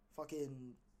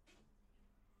fucking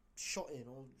shotting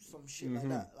or some shit like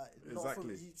that. Like not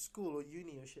from school or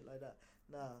uni or shit like that.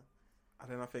 Nah.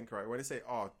 And then I think, right, when they say,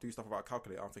 do stuff about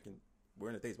calculator, I'm thinking, we're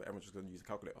in the days where everyone's just going to use a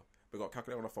calculator. We've got a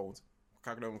calculator on our phones,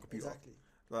 calculator on the computer. Exactly.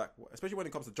 Like, especially when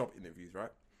it comes to job interviews, right?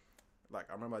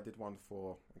 Like, I remember I did one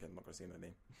for, again, I'm not going to say their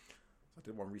name. So I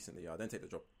did one recently. I didn't take the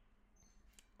job.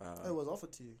 It was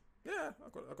offered to you. Yeah, I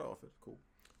got offered. Cool.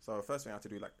 So first thing I had to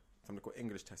do, like, something called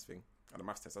English test thing and a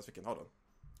maths test. I was thinking, hold on.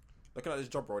 Looking at this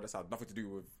job role, that's had nothing to do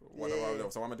with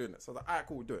whatever. So why am I doing it? So I was like, alright,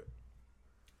 cool, we'll do it.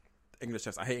 English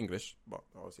test. I hate English, but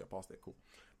obviously I passed it. Cool.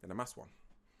 Then the maths one.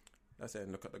 Let's say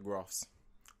and look at the graphs.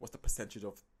 What's the percentage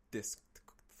of this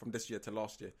from this year to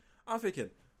last year? I'm thinking,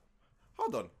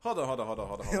 hold on. Hold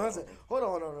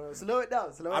on. Slow it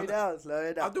down. Slow it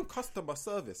down. I'm doing customer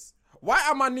service. Why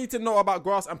am I need to know about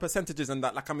graphs and percentages and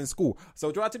that like I'm in school? So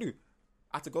what do I have to do?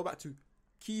 I have to go back to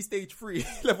key stage 3,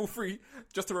 level 3,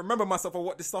 just to remember myself of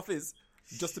what this stuff is,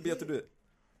 just to be able to do it.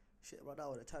 Shit, right now I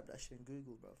would have typed that shit in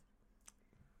Google, bro.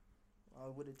 I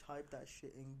would have typed that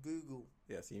shit in Google.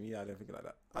 Yeah, see me, I didn't think like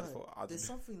that. I just thought there's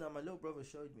something that my little brother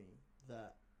showed me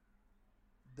that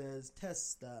there's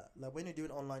tests that, like when you're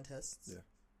doing online tests, yeah,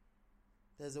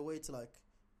 there's a way to like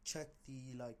check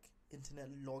the like internet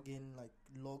login, like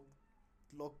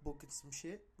logbook and some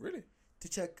shit. Really? To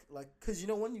check, like, because you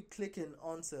know when you click an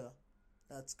answer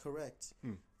that's correct,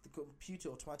 the computer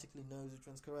automatically knows which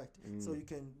one's correct. So you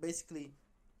can basically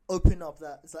open up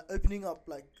that. It's like opening up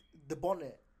like the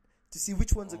bonnet to see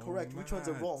which ones are correct, which ones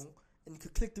are wrong, and you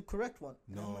could click the correct one.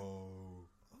 No,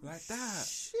 like that.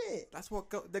 Shit. That's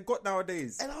what they got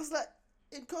nowadays. And I was like,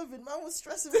 in COVID, man was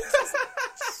stressing.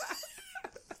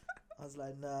 I was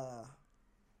like, nah.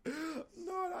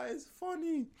 No, that is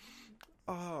funny.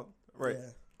 Right.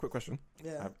 Yeah. Quick question.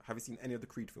 Yeah. Have you seen any of the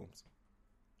Creed films?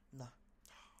 Nah.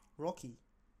 Rocky.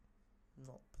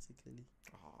 Not particularly.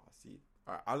 See.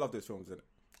 I love those films, innit?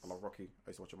 I love Rocky. I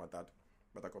used to watch it with my dad.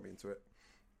 My dad got me into it.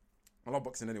 I love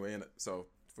boxing anyway, innit? So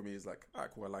for me, it's like,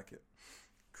 alright, cool, I like it.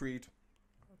 Creed,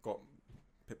 got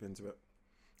Pip into it.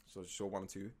 So show 1 and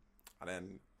 2. And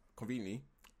then, conveniently,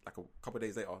 like a couple of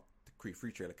days later, the Creed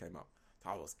 3 trailer came out.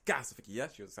 I was gassed. I think, yeah,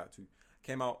 she was excited too.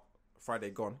 Came out Friday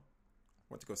gone.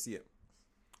 Went to go see it.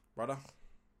 Brother.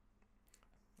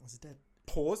 Was it dead?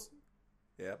 Pause.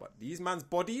 Yeah, but these man's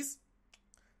bodies.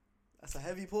 That's a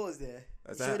heavy pause there.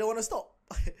 You sure you don't want to stop?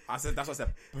 I said, that's what I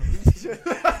said.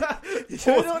 You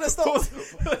sure you don't want to stop? Pause.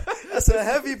 That's a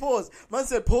heavy pause. Man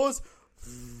said pause.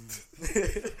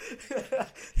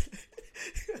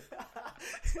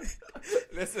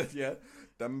 Listen, yeah.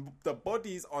 The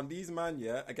bodies on these man,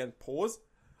 yeah. Again, pause.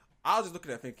 I was just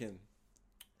looking at it thinking,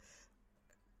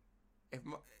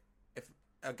 if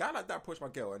a guy like that approached my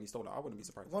girl and he stole her, I wouldn't be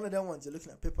surprised. One of them ones you're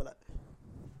looking at people like,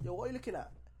 yo, what are you looking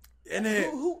at?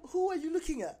 Innit? Who are you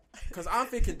looking at? Because I'm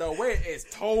thinking the way it's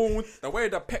toned, the way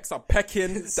the pecs are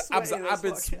pecking, the abs are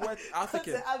avid sweat. I was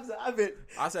thinking, the abs are avid.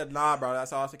 I said, nah, bro. That's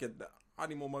how I was thinking. I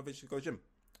need more motivation to go gym.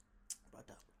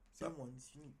 Brother, them ones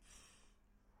you need.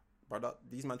 Brother,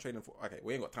 these man training for. Okay,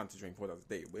 we ain't got time to train 4 times a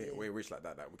day. We're rich like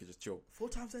that. That we could just chill. 4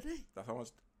 times a day. That's how much.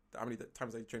 How many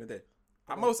times I train a day?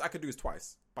 At most I could do is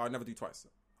twice, but I never do twice.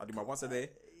 I do my once a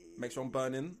day. Make sure I'm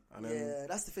burning. And then... Yeah,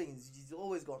 that's the thing. Is you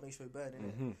always got to make sure you're burning.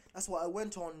 Mm-hmm. That's why I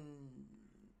went on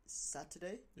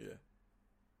Saturday. Yeah.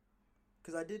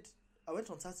 Because I went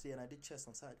on Saturday and I did chest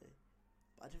on Saturday,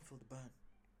 but I didn't feel the burn.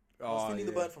 I was feeling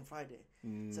the burn from Friday.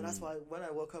 So that's why when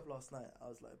I woke up last night, I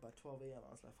was like, by 12 a.m,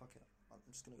 I was like, fuck it. I'm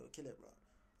just going to go kill it, bro.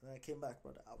 And then I came back,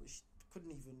 brother.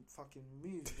 Couldn't even fucking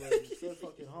move, bro. It was so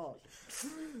fucking hard.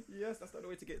 Yes, that's not the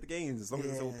way to get the gains. As long as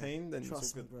it's all pain, then trust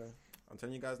it's all good. Me, bro. I'm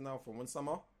telling you guys now, from one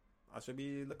summer, I should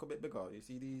be a little bit bigger. You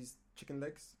see these chicken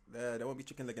legs? There won't be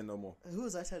chicken legging no more. Who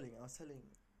was I telling? I was telling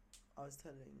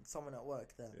someone at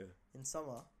work that in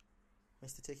summer,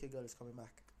 Mr. Take Your Girl is coming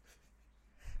back.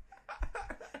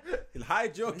 He'll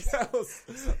hide your girls.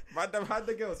 Madam, hide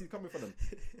the girls. He's coming for them.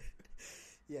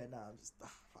 Yeah, nah, I'm just...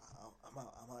 I'm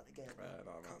out the game.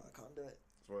 I can't do it.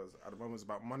 So at the moment, it's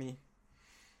about money,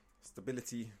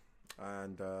 stability,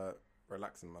 and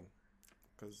relaxing, man.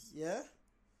 Cause yeah,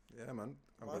 man.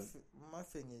 My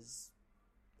thing is,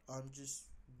 I'm just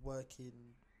working,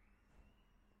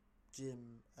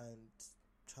 gym, and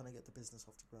trying to get the business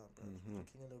off the ground, bro.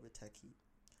 Looking a little bit techie.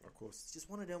 Of course. It's just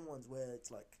one of them ones where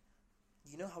it's like,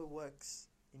 you know how it works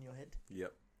in your head.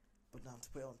 Yep. But now to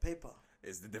put it on paper,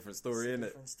 it's the different story, innit?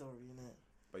 Different story, innit?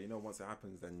 But you know, once it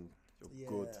happens, then you're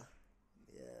good.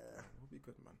 Yeah. We'll be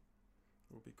good, man.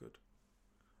 We'll be good.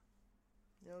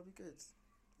 Yeah, it'll be good.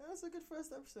 Yeah, that's a good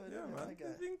first episode. Yeah, man.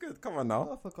 It's been good. Come on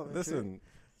now. Listen.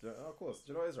 Of course.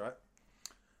 Do you know what it is, right?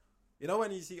 You know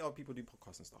when you see other people do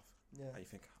podcasts and stuff? Yeah. And you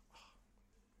think,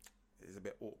 it's a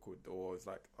bit awkward, or it's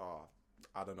like,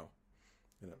 I don't know.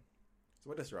 You know. So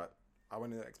with this, right? I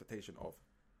went in the expectation of,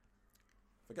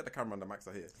 forget the camera and the mics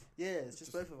are here. Yeah, it's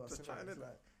just both of us. Just chatting in.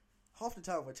 Like, half the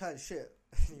time we're chatting shit.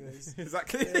 Anyways.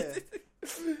 Exactly. Yeah.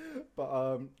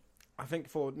 But I think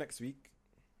for next week,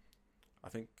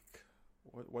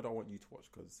 what do I want you to watch?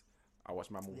 Because I watch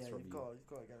Mammals from you. You've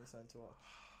got to get me something to watch.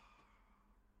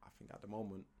 I think at the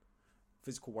moment,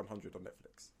 Physical 100 on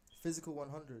Netflix. Physical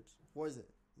 100. What is it?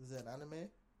 Is it an anime?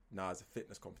 Nah, it's a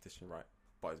fitness competition, right?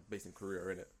 But it's based in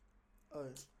Korea, innit? Oh.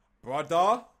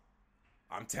 Brother,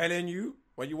 I'm telling you,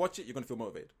 when you watch it, you're gonna feel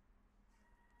motivated.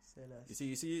 Say less.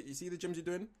 You see the gyms you're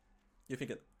doing? You're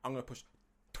thinking, I'm gonna push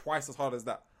twice as hard as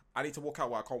that. I need to walk out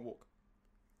where I can't walk.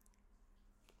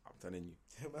 I'm telling you.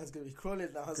 Your man's gonna be crawling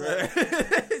now.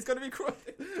 It's gonna be crawling.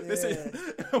 Yeah. Listen,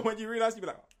 when you realise, you'll be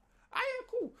like, yeah,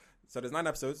 cool. So there's 9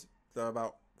 episodes. They're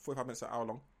about 45 minutes to an hour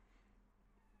long.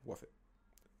 Worth it.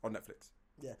 On Netflix.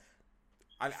 Yeah.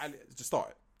 I just start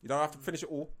it. You don't have to finish it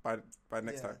all by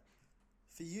next time.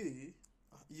 For you,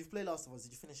 you've played Last of Us.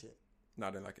 Did you finish it? No,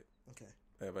 I didn't like it. Okay.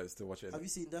 Yeah, but I still watch it. Have you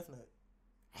seen Death Note?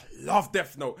 I love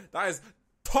Death Note. That is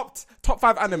top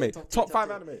 5 anime. Top 5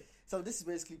 10. anime. So this is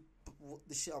basically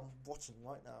the shit I'm watching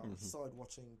right now. Mm-hmm. I started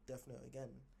watching Death Note again,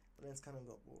 but then it's kind of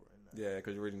got boring. Yeah,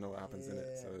 because you already know what happens in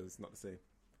it, so it's not the same.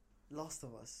 Last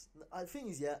of Us. The thing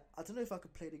is, yeah, I don't know if I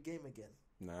could play the game again.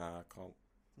 Nah, I can't.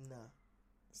 Nah.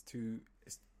 It's too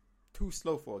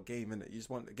slow for a game, innit? You just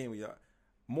want a game where you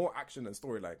more action than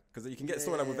storyline, because you can get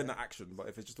storyline within the action, but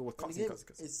if it's just all cutscene,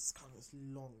 it's kind of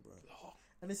long, bro.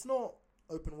 And it's not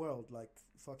open world like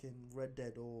fucking Red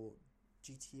Dead or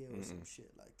GTA or some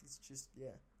shit. Like it's just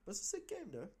but it's a sick game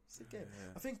though. Sick game.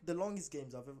 I think the longest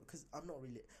games I've ever, because I'm not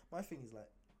really, my thing is like,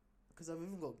 because I've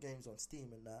even got games on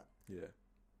Steam and that. Yeah.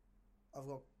 I've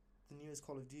got the newest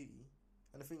Call of Duty,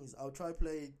 and the thing is, I'll try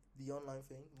play the online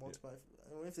thing, multiplayer.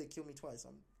 And if they kill me twice,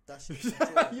 I'm dashing.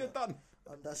 You're done.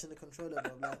 I'm dashing the controller.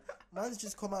 Bro. Like, man's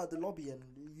just come out of the lobby and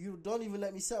you don't even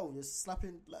let me sell. You're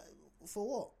slapping like for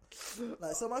what?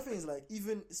 Like, so my thing is like,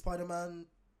 even Spider-Man,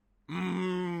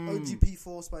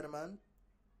 OGP4 Spider-Man,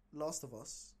 Last of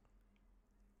Us.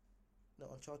 No,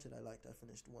 Uncharted. I liked. I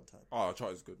finished one time. Oh,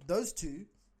 Uncharted's good. Those two,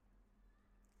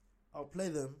 I'll play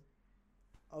them.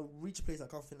 I'll reach a place I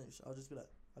can't finish. I'll just be like,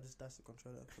 I'll just dash the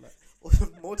controller for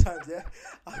like more times. Yeah,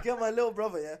 I'll get my little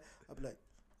brother. Yeah, I'll be like,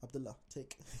 Abdullah,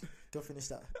 go finish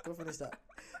that. Go finish that.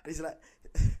 And he's like,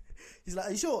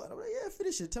 are you sure? And I'm like, yeah,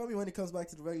 finish it. Tell me when it comes back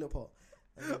to the regular part.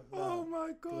 Then, oh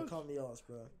my god, calm the ass,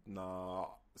 bro. Nah,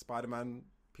 Spider-Man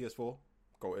PS4,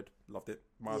 goated, loved it.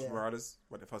 Miles Morales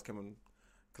when it first came on,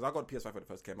 because I got PS5 when it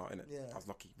first came out, innit? Yeah. I was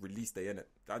lucky. Release day, innit?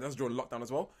 That was during lockdown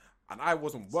as well, and I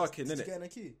wasn't working, innit? Did you get in a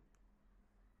queue?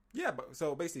 Yeah, but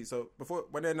so basically, before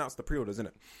when they announced the pre-orders,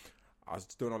 innit, I was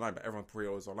doing online, but everyone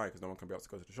pre-orders online because no one can be able to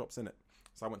go to the shops, innit?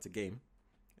 So I went to Game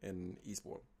in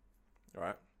Eastbourne,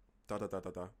 alright? It's like,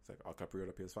 I can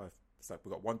pre-order PS5. It's like,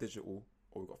 we got one digital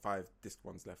or we got 5 disc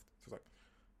ones left. So it's like,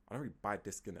 I don't really buy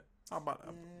disc, innit? I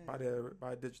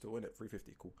buy digital, innit?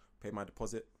 $350, cool. Pay my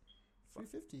deposit.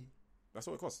 $350? That's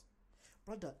what it costs.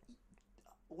 Brother,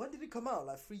 when did it come out?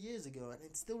 Like 3 years ago, and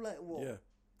it's still like, what? Yeah.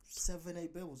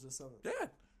 7-8 bills or something. Yeah.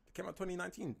 It came out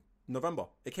 2019, November.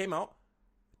 It came out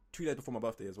 2 days before my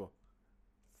birthday as well.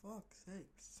 Fuck's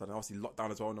sakes. So then obviously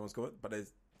lockdown as well, no one's going. But they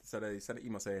sent an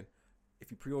email saying, if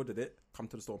you pre-ordered it, come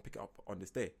to the store and pick it up on this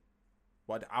day.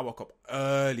 Why? I woke up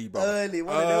early, bro. Early.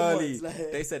 Ones,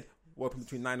 like... They said, we're open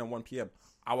between 9 and 1 p.m.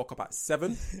 I woke up at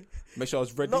 7. Make sure I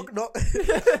was ready. Knock. Got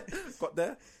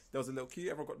there. There was a little queue.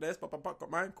 Everyone got theirs. Got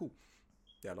mine. Cool.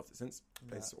 Yeah, I loved it since.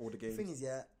 Played all the games. The thing is,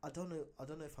 I don't know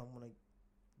if I'm gonna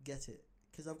get it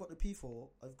because I've got the P4.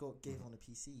 I've got games on the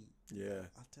PC. Yeah.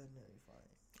 I don't know if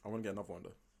I want to get another one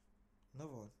though.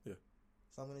 Another one. Yeah.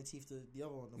 So I'm gonna teeth the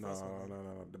other one.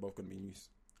 No. They're both gonna be in use.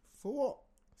 For what?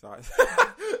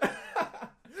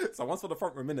 So one's for the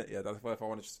front room, innit? Yeah, that's why if I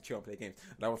want to just chill and play games.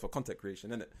 And that one's for content creation,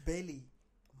 innit? Bailey,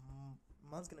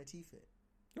 man's gonna teeth it.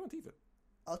 You want teeth it?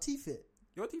 I'll teeth it.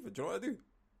 You want teeth it? Do you know what I do?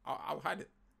 I'll hide it.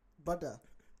 Brother,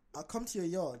 I'll come to your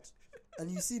yard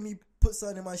and you see me put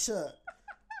something in my shirt.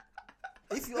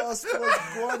 If you ask for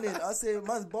what's going on, I say,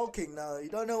 man's bulking now. You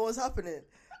don't know what's happening.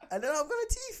 And then I'm going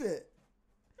to teeth it.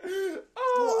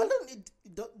 Oh. I don't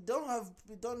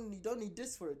need, you don't need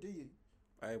disc for it, do you?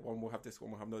 Hey, one will have disc,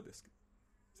 one will have no disc.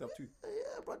 It's up to you.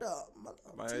 Yeah, brother.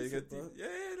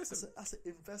 Yeah, listen. That's an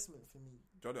investment for me.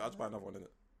 I'll just buy another one,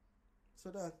 innit? So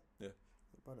then? Yeah.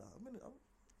 Brother,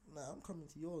 I'm coming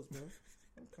to yours, bro.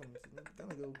 I'm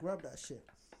gonna go grab that shit.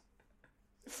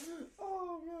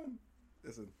 Oh man,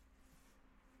 listen.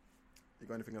 You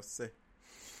got anything else to say?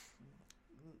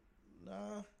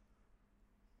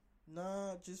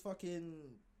 Nah. Just fucking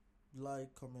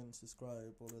like, comment,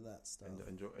 subscribe, all of that stuff.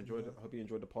 Enjoy. I hope you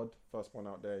enjoyed the pod. First one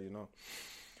out there, you know.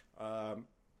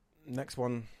 Next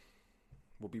one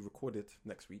will be recorded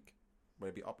next week. Will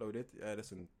it be uploaded? Yeah,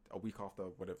 listen, a week after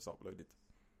whatever it's uploaded.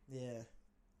 Yeah,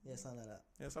 something like that.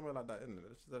 Yeah, something like that, innit?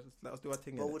 Just let us do our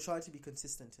thing. But we'll try to be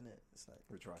consistent in it. It's like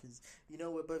we try because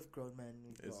we're both grown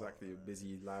men. Exactly,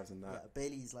 busy lives and that. Yeah,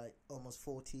 Bailey's like almost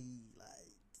 40. Like,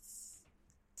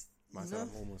 myself,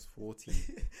 I'm almost 40.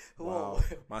 Wow.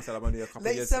 Myself, I'm only a couple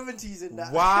late years. 70s in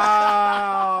that.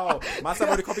 Wow. Myself,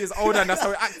 only a couple years older, and that's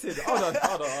how it acted. Hold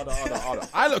on.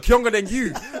 I look younger than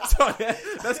you. So yeah,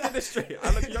 let's get this straight.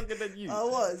 I look younger than you. I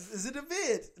was. Is it a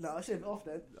beard? No, I shaved it off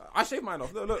then. I shaved mine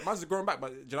off. Look, mine's growing back,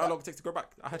 but do you know how long it takes to grow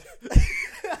back? I had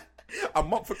a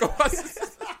month ago.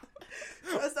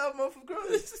 First time month of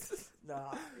growth.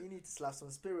 Nah, you need to slap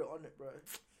some spirit on it, bro.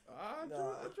 It's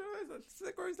a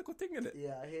little thing, innit?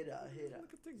 Yeah, I hear that.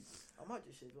 I might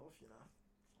just shave it off, you know.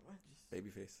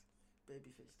 Babyface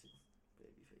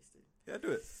too. Yeah,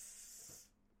 do it.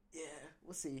 Yeah,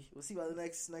 we'll see. We'll see by the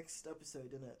next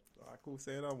episode, innit? Alright, cool.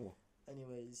 Say no more.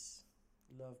 Anyways,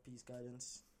 Love, peace,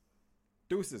 guidance.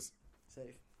 Deuces.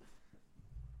 Safe.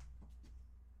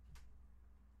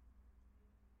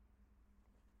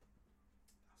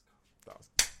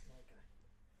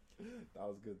 That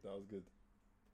was good. That was good.